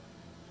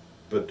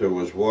 But there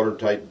was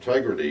watertight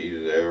integrity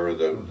there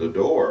in the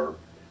door.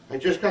 I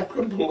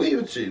couldn't believe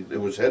it. See, it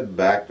was heading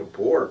back to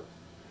port.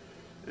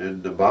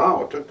 And the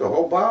bow, it took the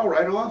whole bow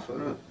right off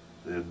of it.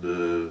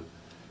 And,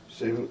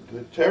 see,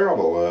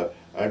 terrible.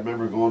 I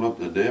remember going up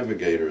in the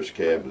navigator's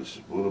cabin.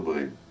 One of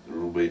my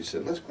roommates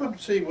said, "Let's go up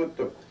and see what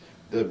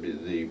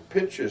the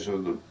pitches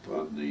on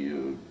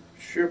the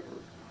ship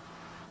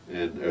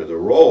or the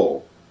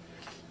roll."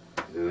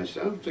 And I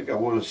said, "I don't think I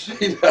want to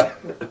see that."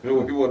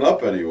 And we went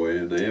up anyway,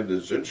 and they have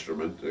this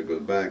instrument that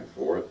goes back and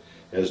forth,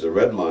 has the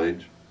red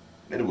lines,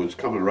 and it was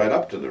coming right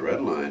up to the red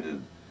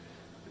line.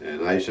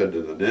 And I said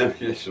to the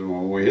navigator, I said,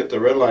 "When we hit the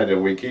red line, do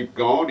we keep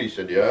going?" He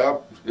said, "Yeah."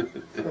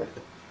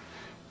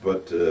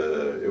 But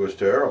it was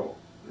terrible.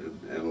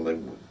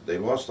 And they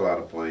lost a lot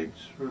of planes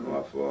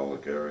off of all the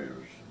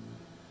carriers.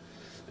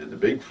 And the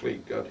big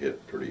fleet got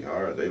hit pretty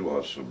hard. They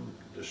lost some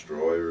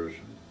destroyers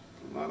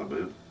and a lot of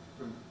men.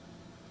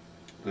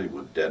 They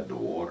went dead in the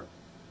water.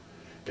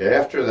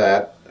 After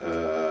that,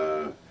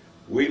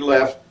 we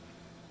left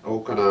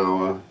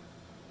Okinawa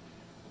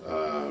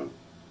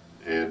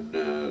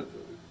and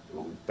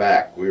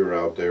back. We were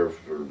out there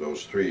for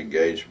those 3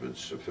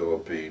 engagements: the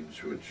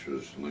Philippines, which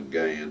was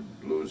Lingayen,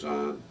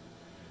 Luzon,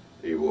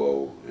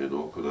 Iwo, and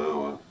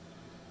Okinawa.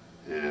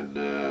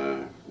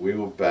 And we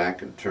went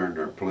back and turned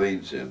our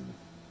planes in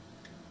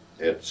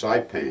at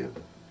Saipan.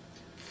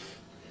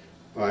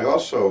 I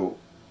also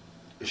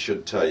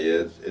should tell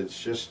you,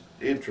 it's just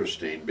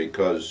interesting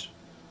because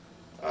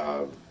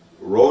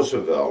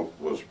Roosevelt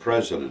was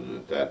president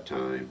at that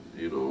time,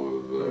 you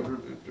know,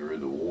 during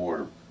the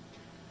war.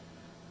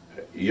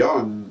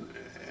 Young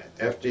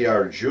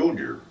FDR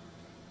Jr.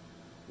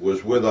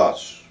 was with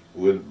us,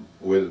 with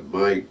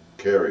my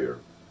carrier.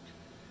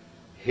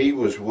 He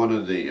was one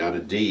of on a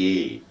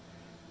DE,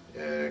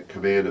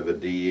 command of a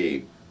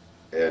DE,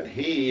 and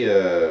he,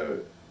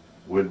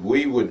 when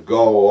we would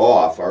go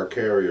off, our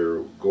carrier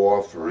would go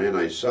off for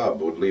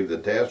anti-sub, would leave the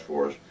task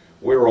force,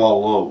 we were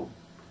all alone.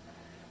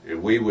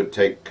 And we would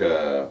take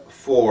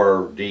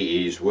 4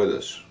 DEs with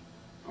us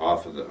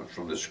off of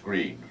from the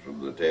screen, from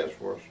the task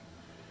force.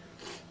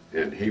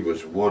 And he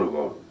was one of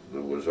them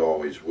that was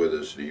always with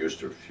us, and he used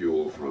to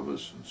fuel from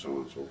us and so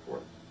on and so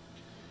forth.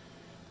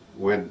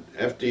 When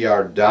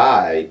FDR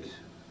died,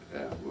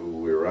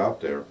 when we were out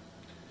there,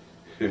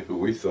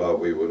 we thought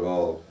we would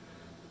all,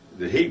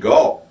 that he'd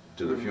go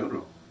to the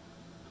funeral.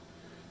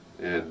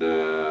 And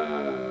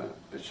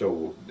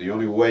so the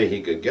only way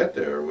he could get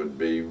there would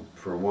be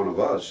for one of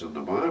us and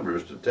the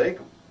bombers to take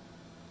him.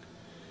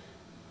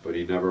 But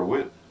he never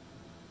went.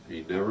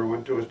 He never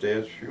went to his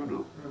dad's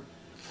funeral.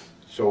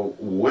 So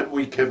when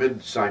we came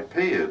into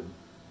Saipan,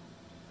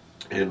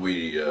 and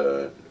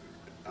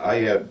I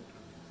had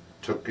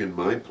took in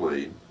my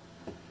plane,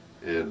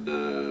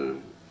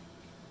 and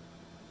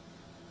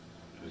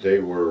they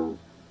were a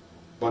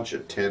bunch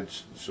of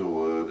tents and so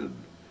on, and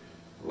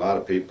a lot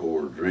of people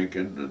were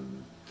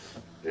drinking,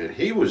 and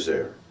he was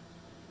there.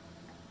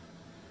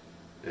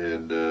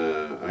 And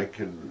I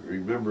can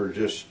remember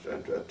just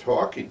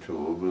talking to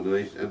him,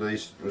 and I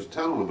was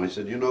telling him, I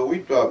said, "You know, we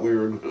thought we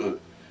were going to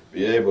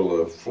be able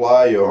to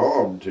fly you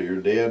home to your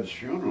dad's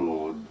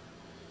funeral,"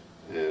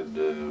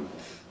 and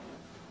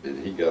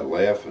he got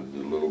laughing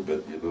a little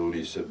bit, you know, and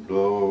he said,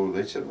 "No." And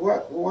I said,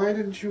 "What? Why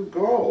didn't you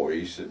go?"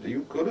 He said,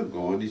 "You could have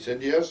gone." He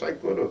said, "Yes, I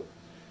could have."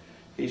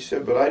 He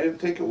said, "But I didn't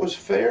think it was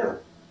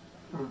fair."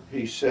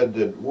 He said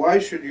that, "Why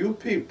should you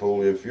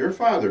people, if your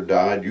father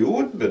died, you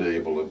wouldn't have been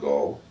able to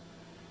go?"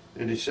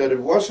 And he said, "It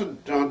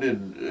wasn't done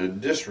in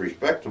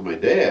disrespect to my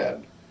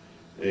dad."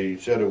 He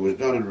said it was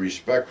done in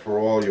respect for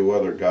all you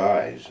other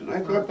guys. And I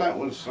thought that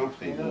was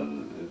something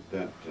at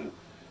that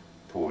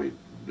point.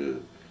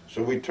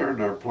 So we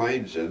turned our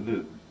planes in,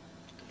 and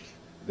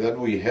then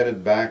we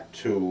headed back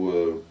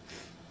to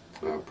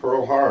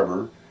Pearl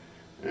Harbor.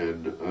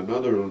 And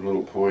another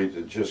little point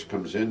that just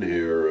comes in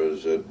here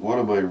is that one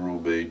of my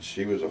roommates,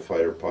 he was a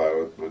fighter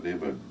pilot, by the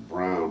name of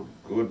Brown,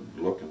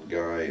 good-looking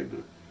guy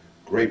and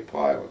a great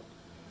pilot,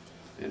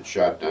 and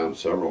shot down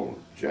several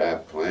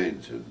Jap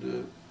planes.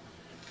 And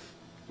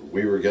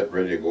we were getting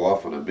ready to go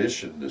off on a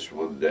mission this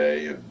one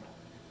day, and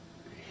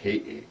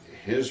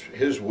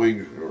his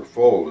wings were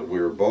full, and we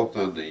were both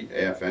on the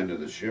aft end of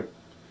the ship,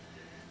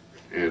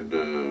 and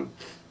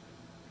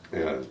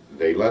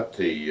they let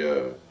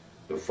the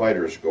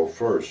fighters go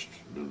first,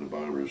 and then the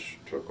bombers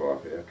took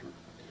off after.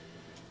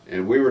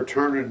 And we were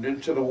turning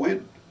into the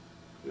wind,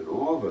 and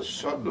all of a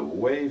sudden a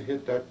wave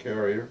hit that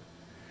carrier,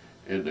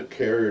 and the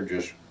carrier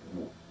just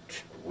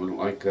went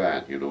like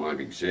that. You know, I'm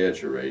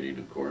exaggerating,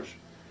 of course,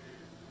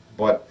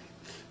 but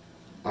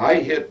I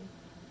hit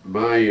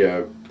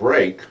my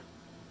brake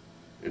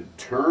and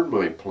turned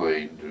my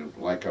plane to,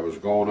 like I was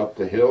going up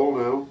the hill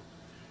now,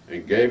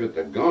 and gave it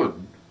the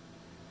gun.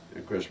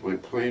 Of course, my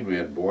plane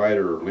had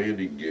wider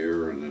landing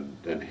gear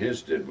than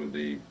his did with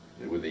the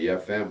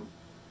FM.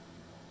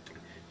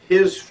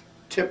 His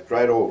tipped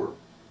right over,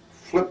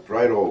 flipped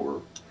right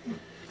over.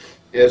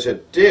 As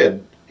it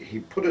did, he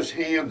put his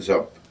hands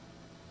up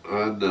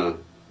on the.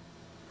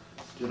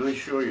 Did I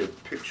show you a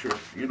picture?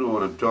 You know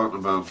what I'm talking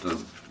about,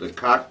 the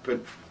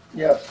cockpit.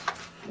 Yes.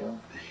 Yeah.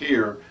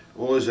 Here.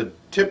 Well, as it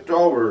tipped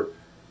over,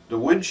 the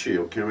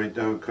windshield came right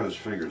down and cut his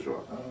fingers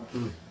off.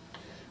 Oh.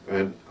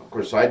 And of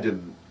course, I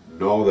didn't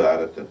know that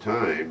at the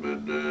time,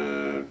 and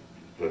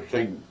the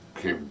thing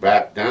came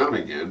back down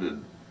again,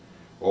 and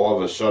all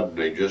of a sudden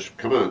they just,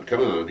 come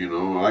on, you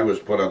know. I was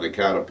put on the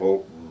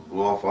catapult, and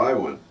off I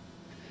went.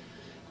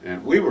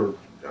 And we were,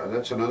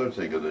 that's another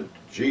thing, in the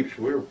Jeeps,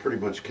 we were pretty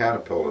much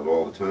catapulted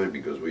all the time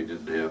because we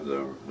didn't have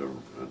the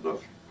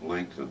enough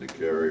length in the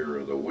carrier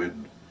or the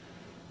wind.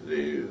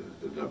 The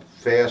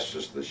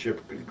fastest the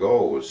ship could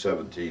go was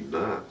 17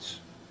 knots.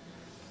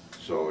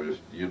 So,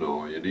 you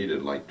know, you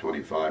needed like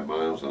 25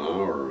 miles an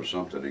hour or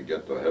something to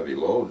get the heavy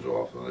loads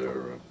off of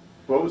there.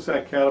 What was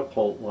that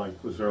catapult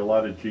like? Was there a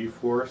lot of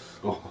G-force?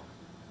 Oh,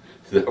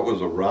 that was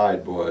a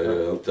ride,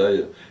 boy, I'll tell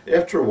you.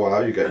 After a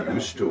while, you got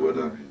used to it.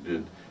 I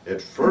mean, at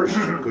first,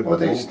 you couldn't Were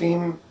they move.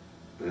 steam?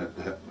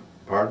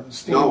 Pardon?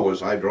 Steam. No, it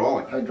was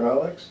hydraulic.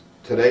 Hydraulics?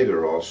 Today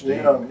they're all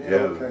steam.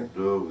 Yeah, okay.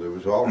 No, there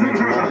was all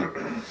hydraulic.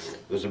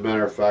 As a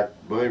matter of fact,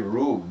 my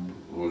room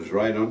was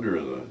right under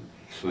the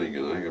thing,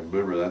 and I can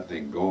remember that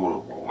thing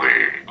going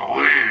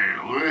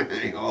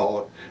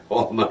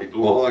all night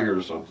long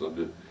or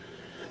something.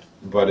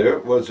 But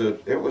it was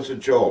a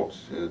jolt,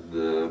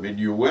 and I mean,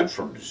 you went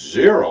from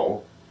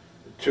 0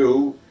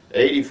 to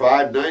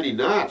 85, 90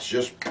 knots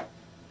just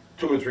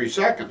 2 or 3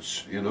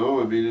 seconds. You know,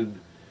 I mean,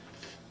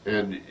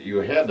 and you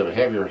had to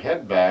have your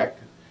head back.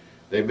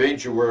 They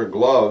made you wear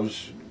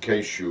gloves in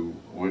case you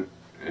went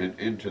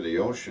into the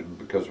ocean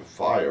because of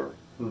fire.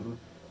 Mm-hmm.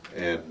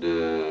 And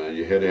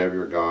you had to have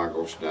your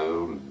goggles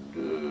down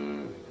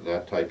and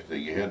that type of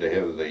thing. You had to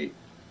have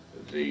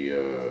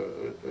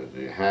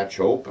the hatch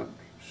open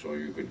so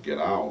you could get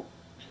out.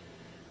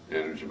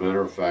 And as a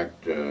matter of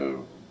fact,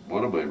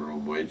 one of my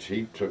roommates,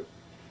 he took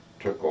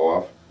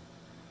off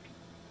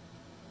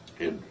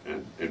in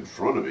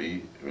front of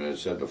me. And I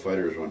said the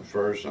fighters went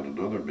first on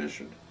another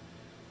mission.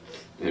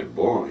 And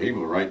boy, he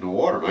went right in the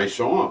water, and I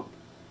saw him.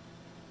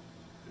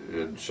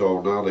 And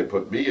so now they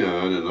put me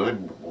on, and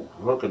I'm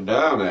looking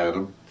down at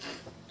him,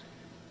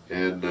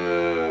 and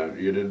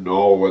you didn't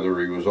know whether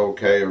he was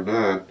okay or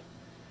not,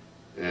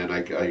 and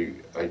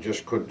I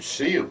just couldn't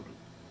see him.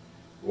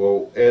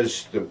 Well,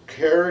 as the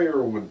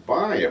carrier went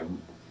by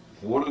him,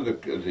 one of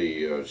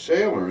the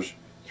sailors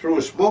threw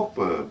a smoke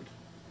bomb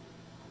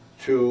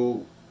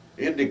to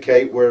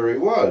indicate where he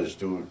was,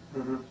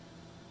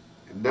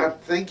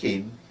 not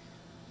thinking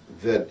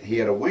that he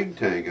had a wing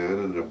tang on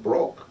and it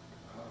broke,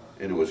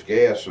 and it was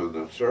gas on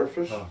the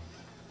surface. Oh.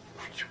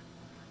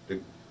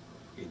 It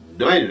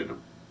ignited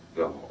him,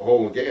 the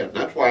whole gas.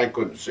 That's why I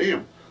couldn't see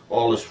him.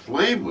 All this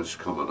flame was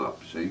coming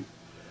up, see?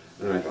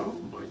 And I thought,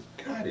 oh my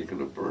God, he's going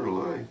to burn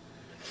alive.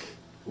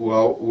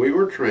 Well, we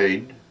were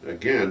trained,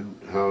 again,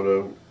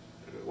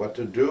 what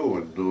to do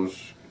in those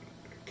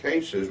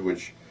cases,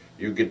 which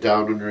you get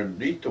down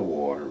underneath the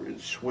water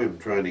and swim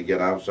trying to get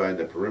outside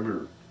the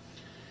perimeter.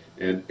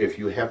 And if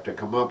you have to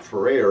come up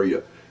for air,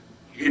 you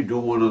do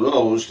one of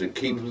those to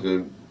keep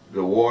the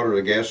water,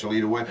 the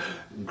gasoline away,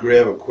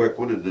 grab a quick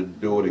one and then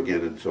do it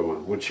again and so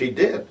on, which he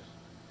did.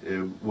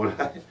 And when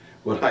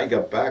I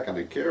got back on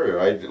the carrier,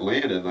 I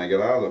landed and I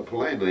got out of the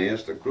plane and I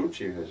asked the crew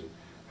chief, I said,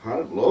 how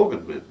did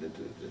Logan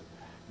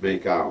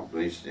make out?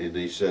 And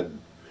he said,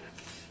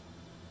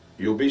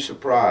 you'll be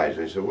surprised.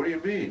 I said, what do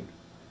you mean?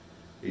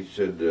 He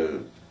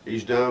said,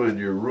 he's down in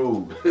your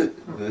room.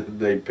 And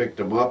they picked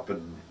him up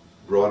and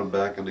brought him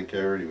back in the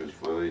carrier and he was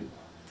fine.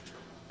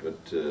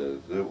 But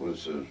that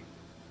was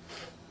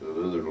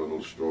another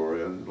little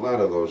story. And a lot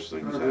of those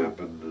things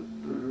happened.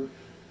 And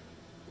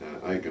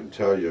I can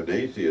tell you an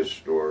atheist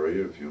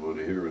story if you want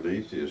to hear an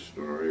atheist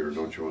story, or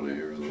don't you want to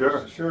hear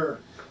those? Sure.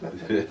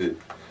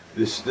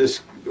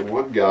 This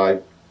one guy,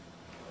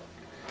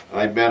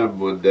 I met him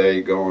one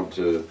day going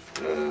to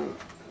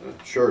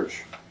a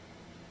church,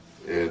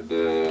 and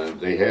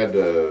they had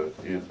a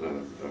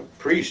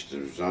priest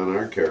that was on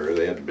our carrier.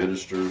 They had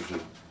ministers,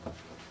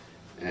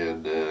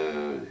 and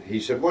he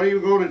said, what are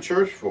you going to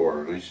church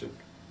for? And I said,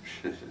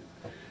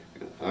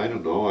 I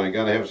don't know, I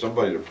gotta have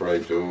somebody to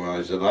pray to.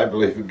 I said, I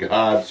believe in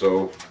God,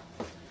 so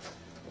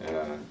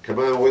come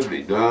on with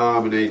me. No,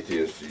 I'm an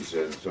atheist, he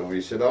said. So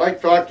he said, I'd like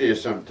to talk to you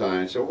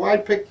sometime. I said, why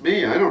pick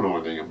me? I don't know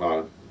anything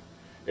about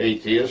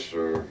atheists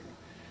or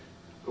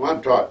I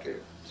want to talk to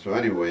you. So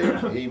anyway,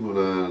 he went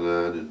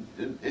on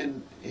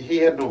and he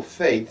had no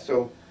faith,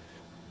 so,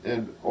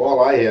 and all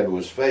I had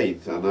was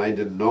faith, and I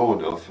didn't know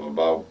enough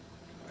about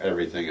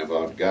everything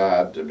about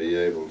God to be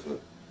able to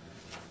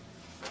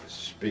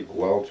speak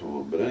well to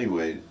him. But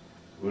anyway,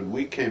 when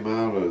we came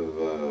out of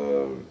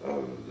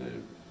the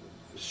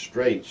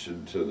straits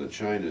into the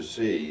China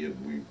Sea,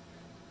 and we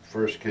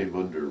first came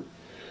under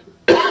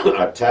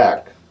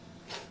attack,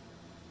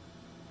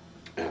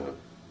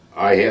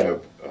 I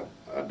had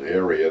an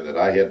area that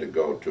I had to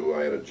go to.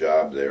 I had a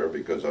job there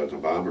because I was a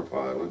bomber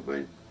pilot,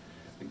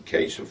 in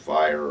case of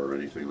fire or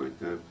anything like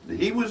that. And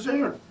he was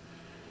there.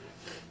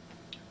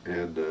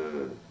 And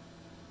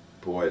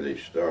boy, they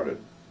started,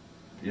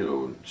 you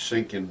know,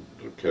 sinking.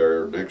 The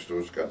carrier next to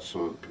us got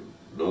sunk.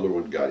 Another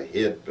one got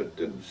hit but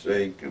didn't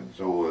sink, and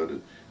so on.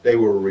 And they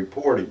were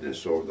reporting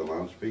this over the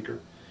loudspeaker.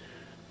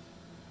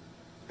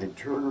 I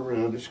turn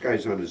around, this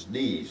guy's on his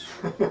knees,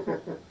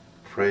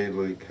 praying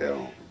like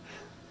hell.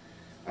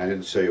 I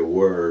didn't say a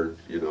word,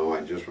 you know,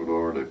 I just went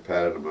over and I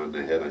patted him on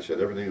the head. I said,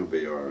 everything will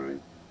be all right.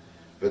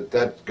 But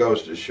that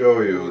goes to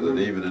show you that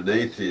even an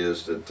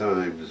atheist at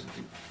times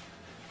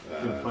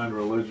can find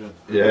religion.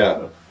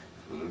 Yeah.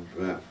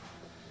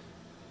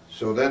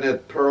 So then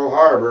at Pearl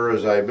Harbor,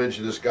 as I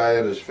mentioned, this guy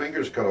had his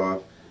fingers cut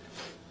off.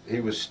 He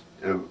was,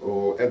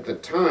 at the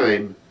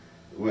time,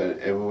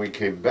 when we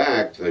came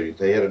back,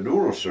 they had a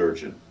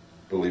neurosurgeon,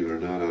 believe it or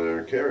not, on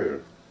our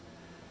carrier.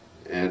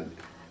 And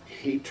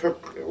he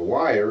took a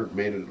wire,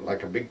 made it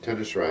like a big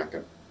tennis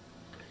racket,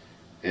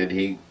 and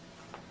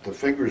the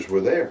fingers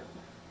were there.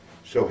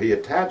 So he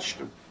attached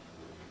them,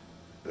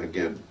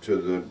 again, to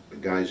the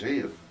guy's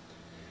hand.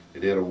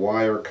 And he had a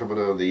wire coming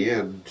out of the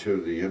end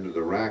to the end of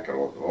the racket,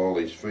 all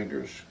these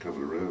fingers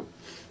coming around.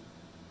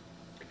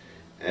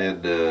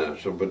 And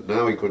but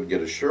now he couldn't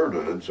get a shirt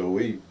on, so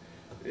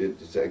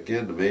it's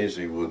again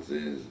amazing what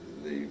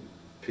the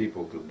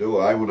people can do.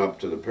 I went up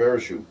to the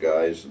parachute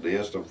guys and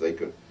asked them if they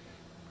could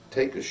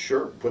take a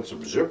shirt and put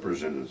some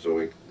zippers in it,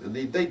 and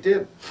they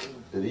did.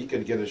 And he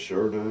could get a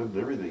shirt on and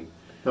everything.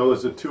 Now,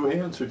 was it two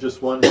hands or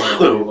just one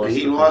hand?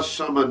 He lost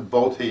some on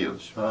both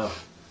hands. Ah.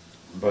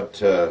 But,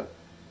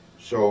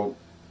 so,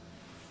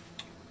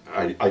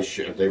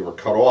 they were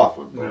cut off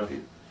on both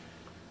hands.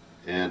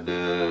 And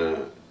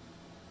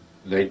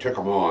they took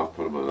them off,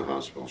 put them on a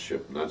hospital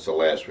ship, and that's the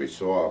last we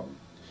saw them.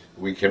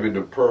 We came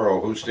into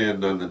Pearl, who's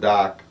standing on the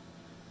dock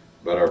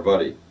but our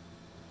buddy.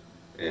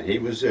 And he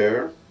was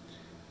there,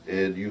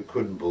 and you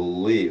couldn't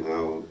believe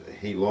how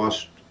he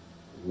lost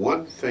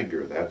one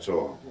finger, that's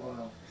all.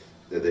 Wow.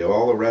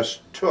 All the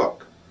rest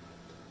took.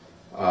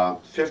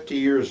 50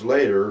 years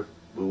later,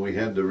 when we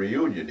had the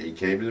reunion, he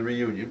came to the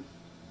reunion,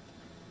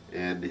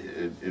 and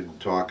in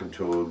talking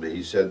to him,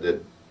 he said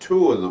that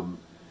two of them,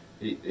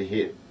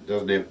 he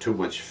doesn't have too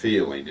much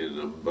feeling in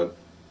them, but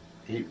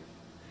he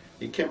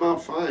came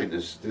out fine.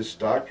 This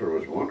doctor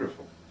was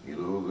wonderful. You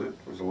know, that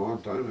was a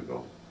long time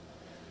ago.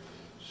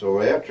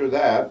 So after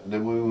that,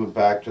 then we went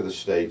back to the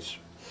States,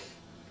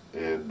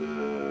 and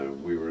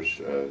we were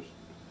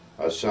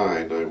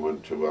assigned. I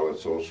went to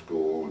LSO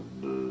school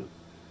in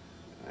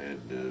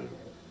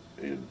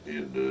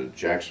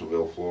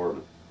Jacksonville,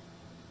 Florida.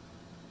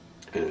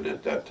 And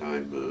at that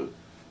time, the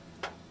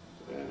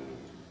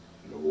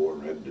war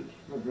ended.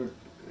 Mm-hmm.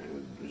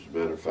 And as a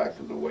matter of fact,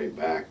 on the way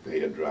back, they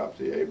had dropped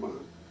the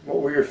A-bomb.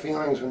 What were your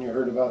feelings when you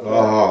heard about that?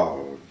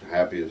 Oh,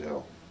 happy as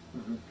hell.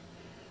 Mm-hmm.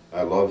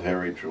 I love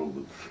Harry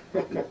Truman.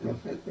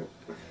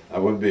 I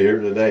wouldn't be here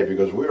today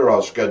because we were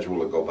all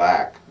scheduled to go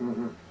back.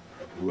 Mm-hmm.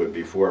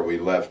 Before we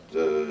left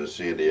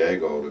San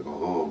Diego to go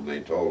home,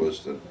 they told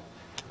us that,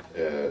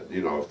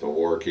 you know, if the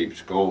war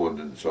keeps going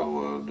and so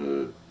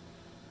on,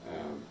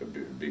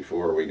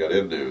 before we got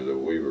in there,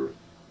 that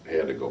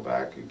had to go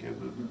back again.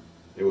 And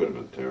it would have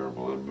been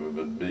terrible. And there would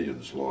have been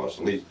millions lost.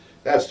 At least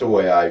that's the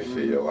way I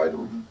feel. I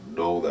don't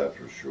know that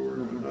for sure,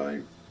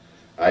 but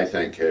I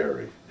thank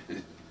Harry.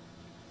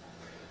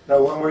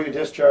 Now, when were you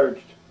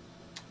discharged?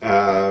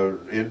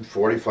 In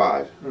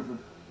 45. Mm-hmm.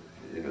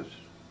 Yes.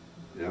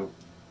 Yep.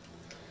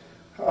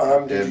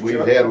 And we've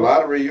had a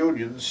lot of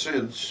reunions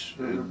since,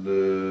 and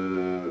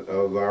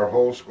of our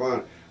whole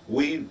squad.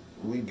 We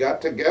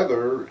got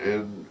together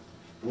and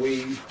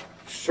we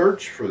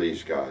searched for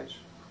these guys.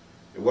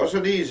 It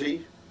wasn't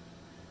easy,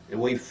 and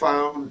we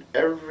found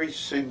every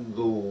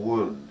single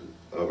one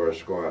of our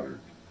squadron.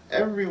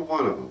 Every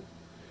one of them.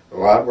 A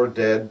lot were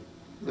dead.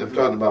 I'm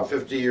talking about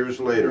 50 years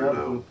later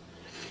now.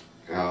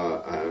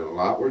 A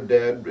lot were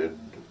dead, and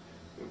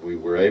we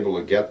were able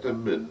to get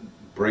them and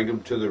bring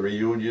them to the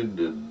reunion,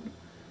 and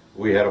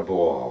we had a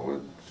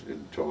ball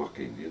in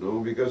talking, you know,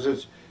 because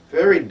it's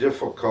very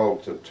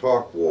difficult to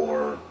talk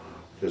war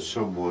to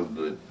someone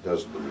that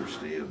doesn't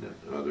understand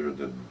it, other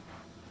than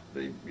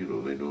they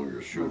know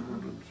you're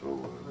shooting and so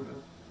on.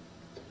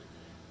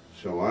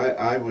 So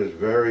I was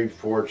very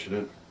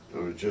fortunate. I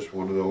was just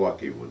one of the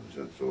lucky ones,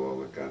 that's all,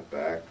 that got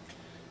back.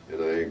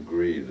 And I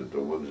agree that the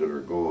ones that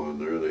are gone,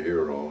 they're the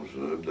heroes,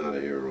 and I'm not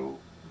a hero.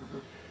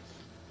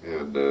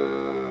 And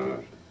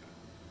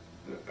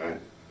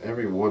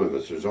every one of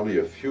us, there's only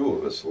a few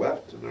of us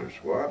left in our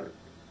squadron.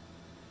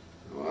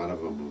 A lot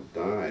of them have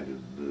died,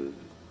 and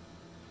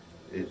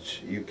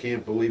you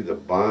can't believe the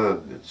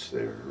bond that's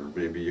there. Or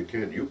maybe you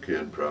can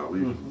probably,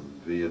 from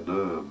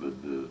Vietnam,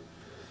 and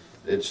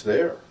it's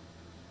there.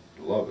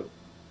 Love it.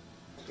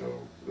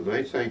 So, and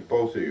I thank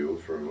both of you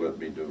for letting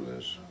me do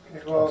this.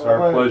 Okay, well, It's our I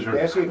want pleasure.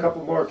 to ask you a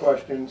couple more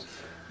questions.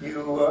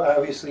 You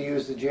obviously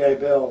used the GI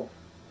Bill.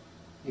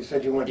 You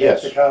said you went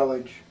Yes. to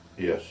college.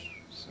 Yes,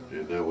 So,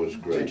 and that was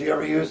great. did you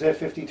ever use that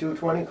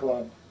 5220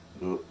 club?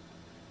 No,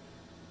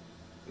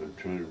 I'm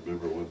trying to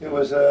remember what It that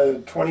was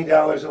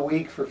 $20 a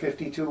week for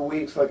 52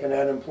 weeks, like an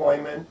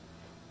unemployment.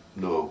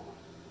 No.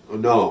 Oh,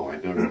 no, I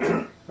never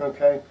did.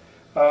 Okay.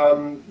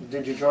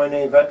 Did you join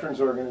any veterans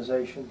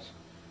organizations?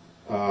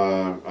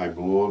 I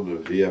belong to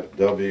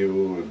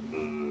VFW,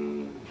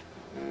 and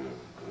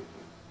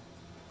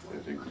I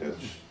think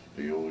that's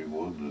the only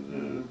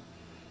one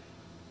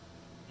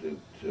of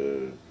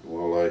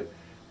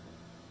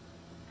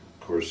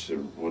course,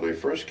 when I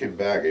first came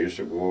back, I used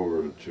to go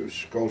over to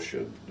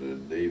Scotia. The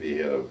Navy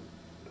had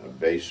a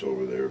base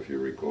over there, if you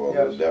recall,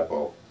 Yes. the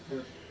depot.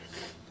 Yes.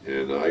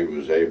 And I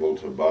was able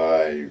to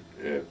buy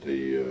at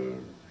the,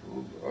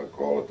 I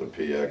call it the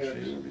PX, Yes.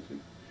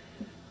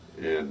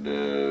 and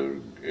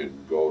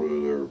go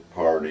to their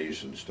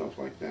parties and stuff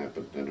like that.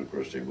 But then, of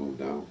course, they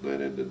moved out, and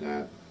that ended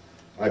that.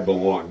 I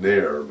belong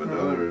there, but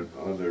other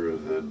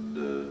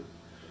than...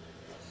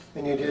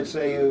 And you did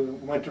say you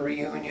went to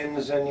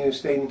reunions and you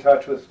stayed in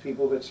touch with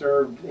people that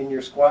served in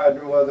your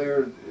squadron, well, there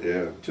were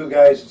yeah, two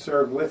guys that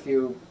served with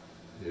you.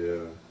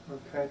 yeah.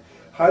 Okay.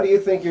 How do you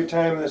think your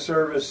time in the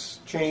service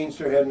changed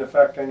or had an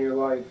effect on your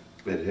life?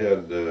 It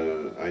had,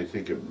 I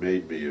think it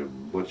made me a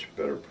much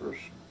better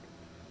person.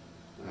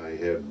 I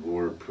had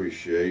more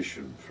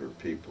appreciation for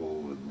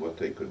people and what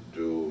they could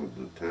do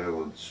and the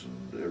talents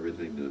and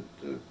everything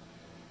that,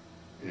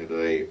 and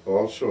I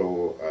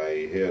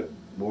had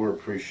more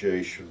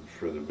appreciation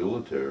for the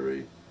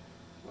military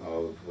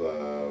of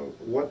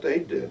what they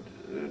did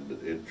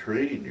in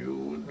training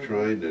you and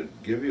trying to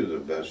give you the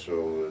best,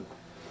 so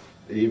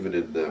that even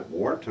in that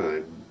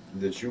wartime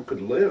that you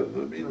could live.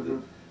 I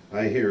mean,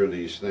 I hear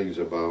these things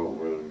about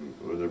where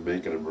they're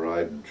making them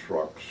ride in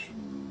trucks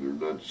and they're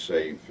not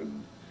safe,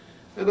 and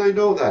I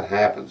know that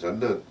happens. I'm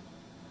not,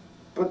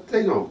 but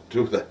they don't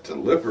do that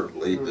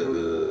deliberately.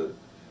 And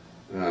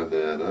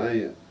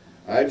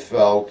I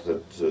felt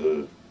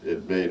that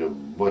it made a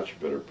much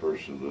better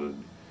person,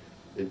 and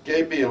it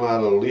gave me a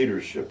lot of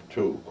leadership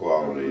too,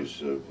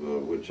 qualities of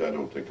which I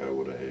don't think I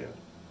would have had.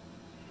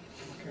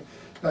 Okay.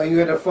 Now you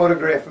had a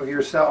photograph of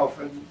yourself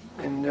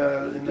in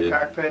the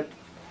cockpit.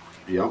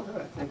 Yep.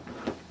 I think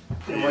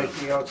it might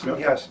be outside.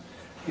 Yes.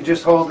 You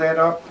just hold that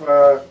up.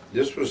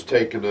 This was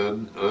taken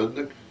on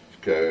the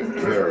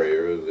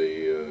carrier,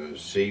 the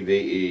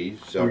CVE.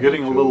 We're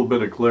getting a little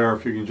bit of glare.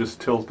 If you can just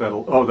tilt that.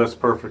 Oh, that's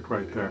perfect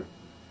right there.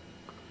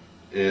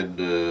 And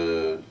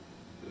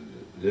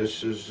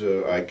this is,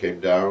 I came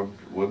down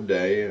one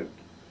day and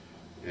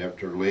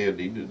after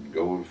landing and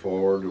going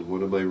forward, and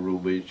one of my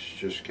roommates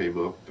just came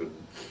up and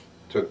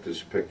took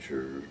this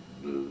picture.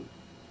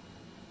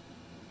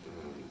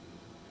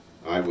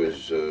 I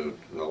was a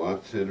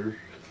lot thinner.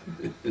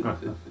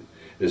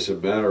 As a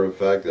matter of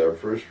fact, our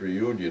first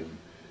reunion,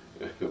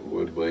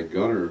 when my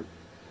gunner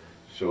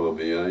saw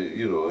me,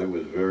 I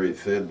was very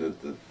thin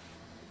at the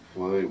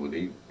flying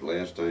when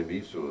last time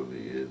he saw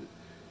me, and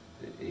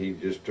he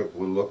just took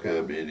one look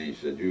at me and he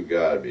said, "You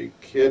gotta be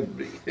kidding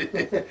me,"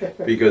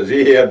 because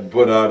he hadn't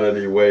put on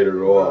any weight at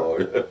all.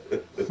 Do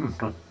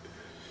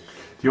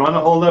you want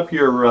to hold up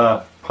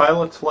your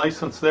pilot's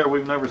license there?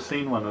 We've never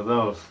seen one of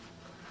those.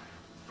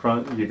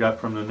 You got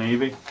from the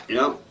Navy?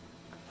 Yep.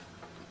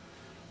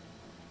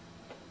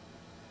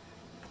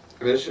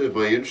 This is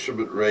my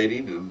instrument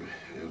rating and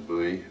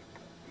my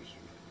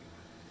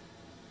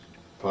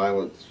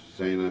pilot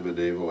saying I'm a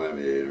naval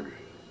aviator. Is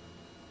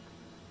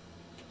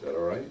that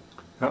all right?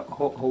 Yeah,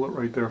 hold it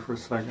right there for a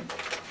second.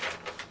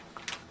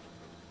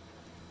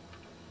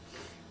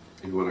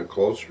 You want it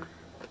closer?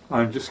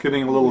 I'm just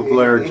getting a little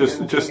glare.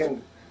 Just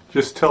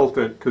tilt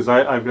it, because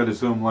I've got a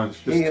zoom lens.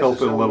 Just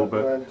tilt it a little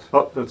bit. Lens.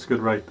 Oh, that's good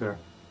right there.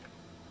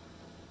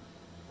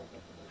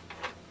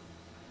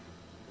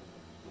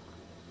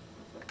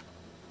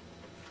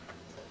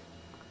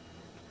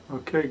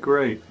 Okay,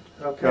 great.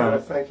 Okay, well,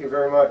 thank you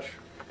very much.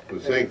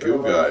 Well, thank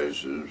you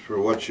guys for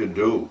what you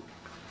do.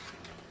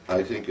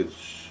 I think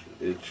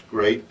it's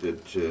great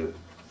that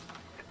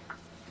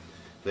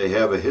they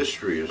have a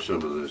history of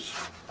some of this.